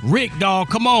 Rick, dog,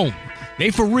 come on. They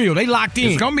for real. They locked in.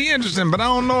 It's going to be interesting, but I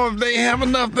don't know if they have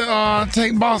enough to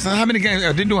take Boston. How many games?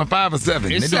 They're doing 5 or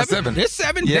 7. It's They're 7. doing 7. It's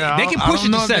 7. Yeah, they can push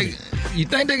it to 7. You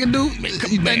think they can do? You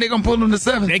think they're going to pull them to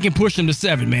 7? They can push them to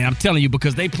 7, man. I'm telling you,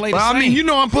 because they play the same. I mean,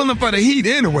 I'm pulling for the Heat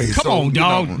anyway. Come on,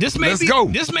 dog. Let's go.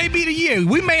 This may be the year.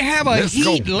 We may have a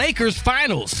Heat-Lakers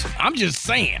finals. I'm just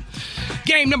saying.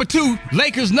 Game number 2,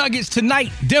 Lakers-Nuggets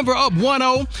tonight. Denver up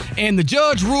 1-0. And the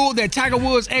judge ruled that Tiger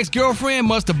Woods' ex-girlfriend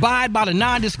must abide by the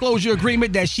non-disclosure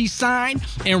agreement that she signed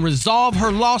and resolve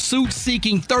her lawsuit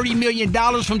seeking $30 million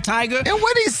from Tiger. And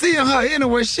what he seeing her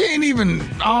anyway? She ain't even,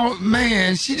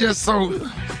 she just so...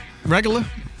 Regular?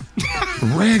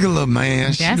 Regular,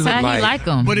 man. She That's look how he like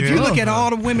them. But if you look at all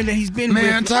the women that he's been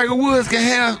man, with. Tiger Woods can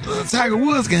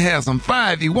have some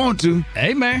fire if he want to.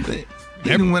 Hey, man.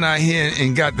 Even went out here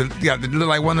and got the look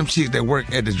like one of them chicks that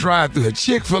work at the drive-thru at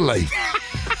Chick-fil-A.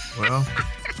 Well,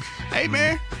 hey,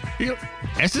 man.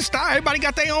 That's the style. Everybody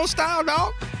got their own style,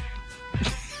 dog.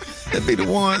 That be the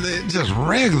one that just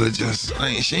regular,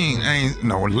 she ain't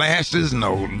no lashes,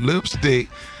 no lipstick.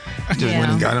 Just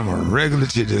went and got him a regular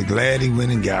chick. Just glad he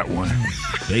went and got one.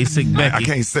 Basic Becky. I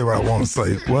can't say what I want to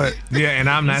say. What? Yeah, and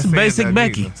I'm not saying basic that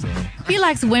Becky. either, so. He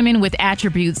likes women with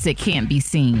attributes that can't be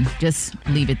seen. Just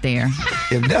leave it there.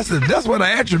 If that's what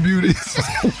an attribute is.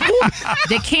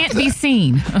 That can't be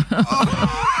seen.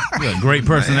 Great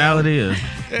personality.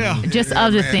 Just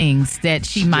other things that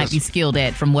she might be skilled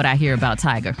at from what I hear about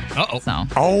Tiger. Uh-oh. So.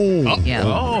 Oh. Yeah.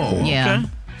 Oh. Yeah. Okay.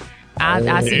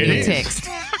 I sent you a text.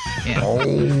 Yeah.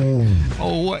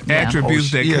 Oh, what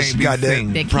attributes that can't be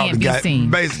seen? That can't be seen.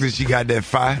 Basically, she got that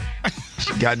fire.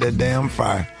 She got that damn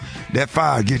fire. That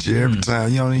fire gets you every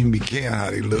time. You don't even be caring how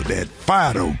they look. That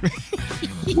fire, though.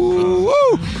 Woo,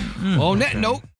 woo. On that note.